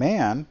manly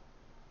man.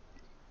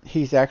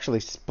 He's actually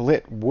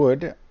split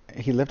wood.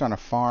 He lived on a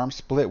farm,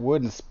 split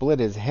wood, and split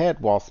his head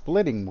while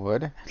splitting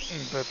wood.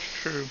 That's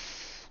true.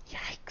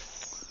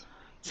 Yikes.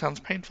 Sounds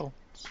painful.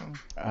 So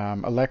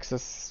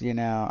Alexis,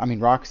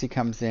 Roxy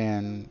comes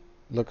in,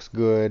 looks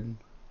good,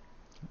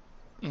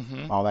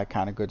 hmm all that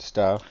kind of good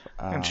stuff.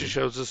 and she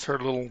shows us her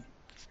little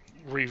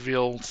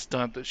reveal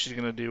stunt that she's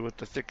gonna do with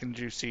the thick and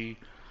juicy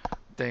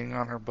thing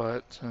on her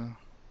butt. So.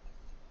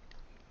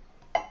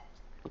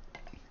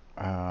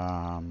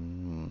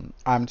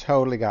 I'm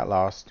totally got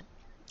lost.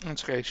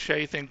 That's okay.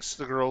 Shay thanks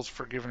the girls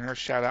for giving her a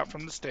shout out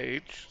from the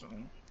stage, so,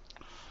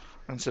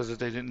 and says that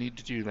they didn't need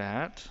to do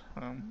that.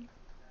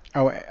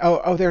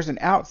 Oh, there's an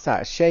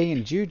outside. Shay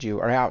and Juju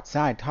are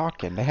outside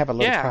talking. They have a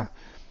little Yeah,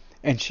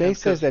 and Shay and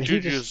says because that he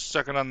Juju's just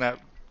sucking on that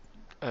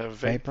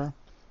vape.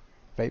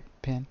 vape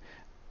pen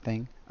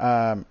thing.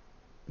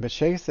 But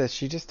Shay says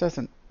she just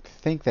doesn't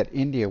think that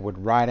India would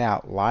right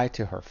out lie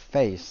to her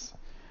face.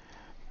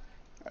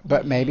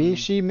 But maybe Mm,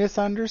 she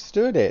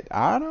misunderstood it.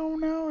 I don't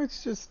know.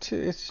 It's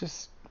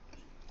just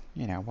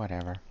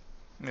whatever.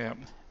 yeah,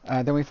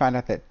 Then we find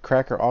out that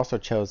Cracker also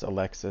chose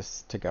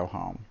Alexis to go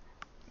home.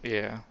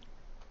 yeah,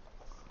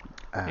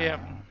 Uh, yeah.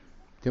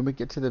 then we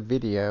get to the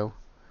video.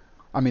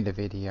 I mean the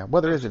video.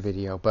 Well, there is a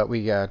video, but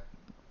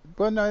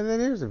well, no,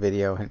 there's a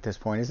video at this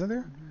point, isn't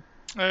there?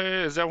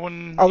 Is that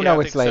one? Oh Yeah, I no,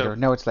 it's think so. later.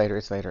 No, it's later.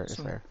 It's later. It's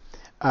So, later.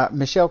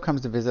 Michelle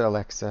comes to visit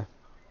Alexa.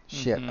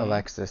 Shit, hmm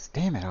Alexis.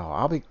 Damn it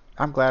all.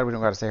 I'm glad we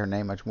don't got to say her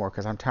name much more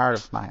because I'm tired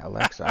of my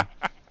Alexa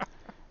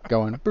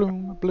going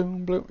bloom,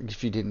 bloom, bloom.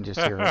 If you didn't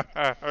just hear it.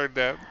 I heard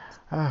that.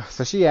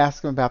 So she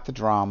asked him about the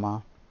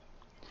drama.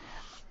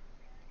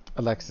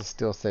 Alexis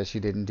still says she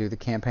didn't do the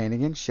campaign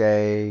against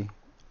Shay.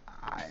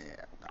 I,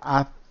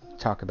 I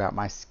talk about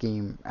my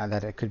scheme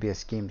that it could be a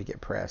scheme to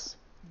get press.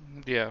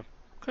 Yeah,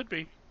 could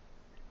be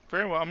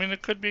very well. I mean,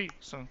 it could be.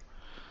 So,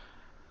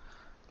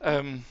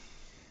 um,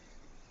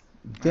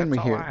 Then that's we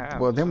all I hear. have.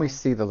 Well, then we So,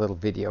 see the little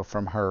video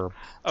from her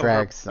of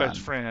her drag best son.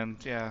 friend.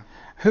 Yeah.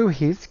 Who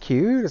he's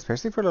cute,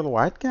 especially for a little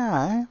white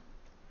guy.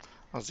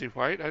 Was he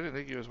white? I didn't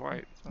think he was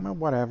white. So, Well,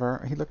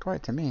 whatever. He looked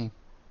white to me.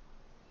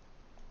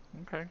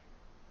 okay.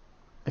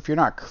 If you're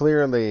not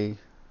clearly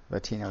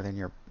Latino, then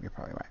you're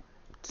probably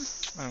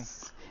Oh. white.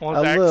 Well,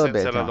 A his little accent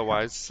bit said darker.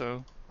 otherwise.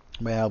 So,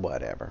 Well,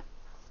 whatever.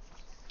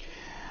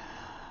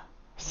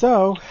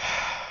 So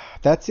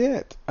that's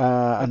it.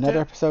 that's Another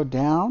it. episode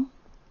down.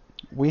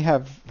 We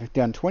have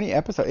done 20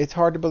 episodes. It's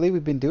hard to believe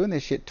we've been doing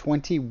this shit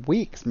 20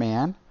 weeks,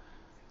 man.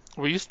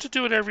 We used to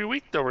do it every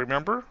week, though.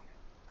 Remember?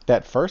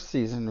 That first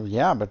season,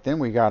 yeah, but then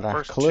we got a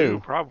First two, clue.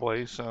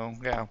 probably. So,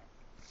 yeah.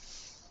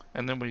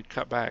 And then we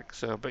cut back.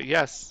 So, but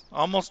yes,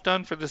 almost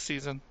done for this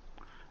season.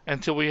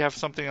 until we have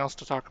something else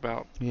to talk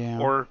about. Yeah.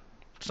 Or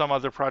some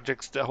other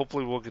projects that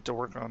hopefully we'll get to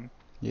work on.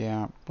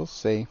 Yeah, we'll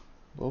see.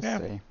 We'll Yeah.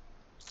 see.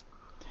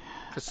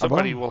 Because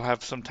somebody Well, will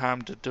have some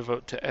time to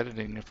devote to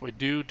editing if we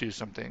do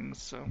some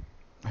things. So,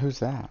 who's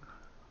that?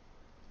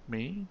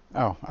 me?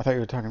 Oh, I thought you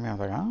were talking to me. I was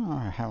like, I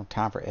don't have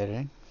time for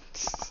editing.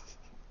 It's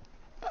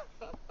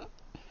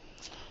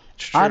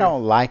true. I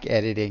don't like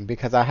editing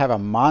because I have a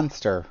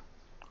monster.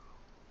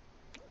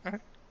 I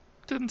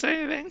didn't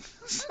say anything.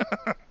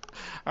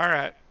 All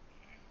right.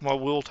 Well,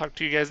 we'll talk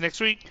to you guys next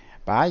week.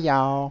 Bye,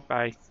 y'all.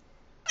 Bye.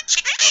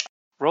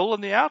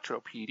 Rolling the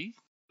outro, Petey.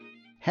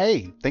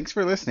 Hey, thanks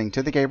for listening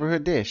to the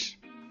Gayborhood Dish.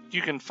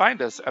 You can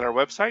find us at our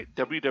website,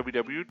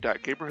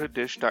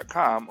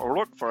 www.gayborhooddish.com, or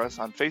look for us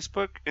on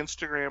Facebook,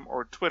 Instagram,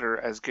 or Twitter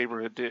as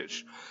Gayborhood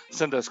Dish.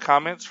 Send us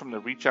comments from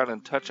the Reach Out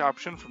and Touch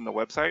option from the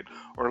website,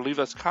 or leave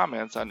us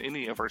comments on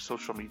any of our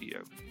social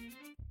media.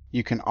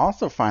 You can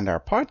also find our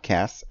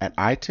podcasts at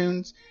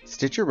iTunes,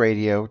 Stitcher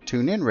Radio,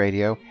 TuneIn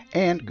Radio,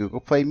 and Google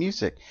Play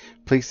Music.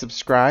 Please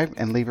subscribe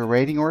and leave a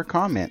rating or a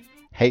comment,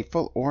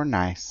 hateful or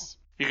nice.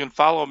 You can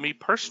follow me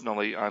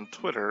personally on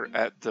Twitter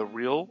at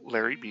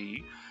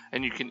TheRealLarryB,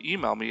 and you can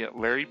email me at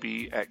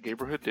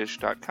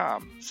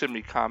larryb@gayborhooddish.com. Send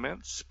me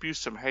comments, spew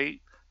some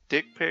hate,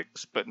 dick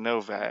pics, but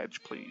no vag,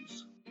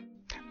 please.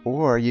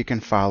 Or you can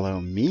follow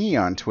me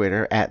on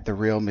Twitter at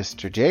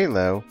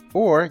TheRealMrJlo,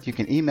 or you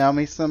can email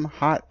me some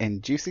hot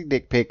and juicy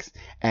dick pics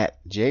at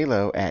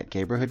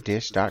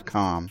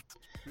jlo@gayborhooddish.com.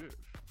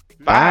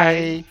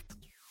 Bye!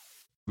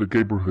 The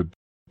Gayborhood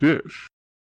Dish.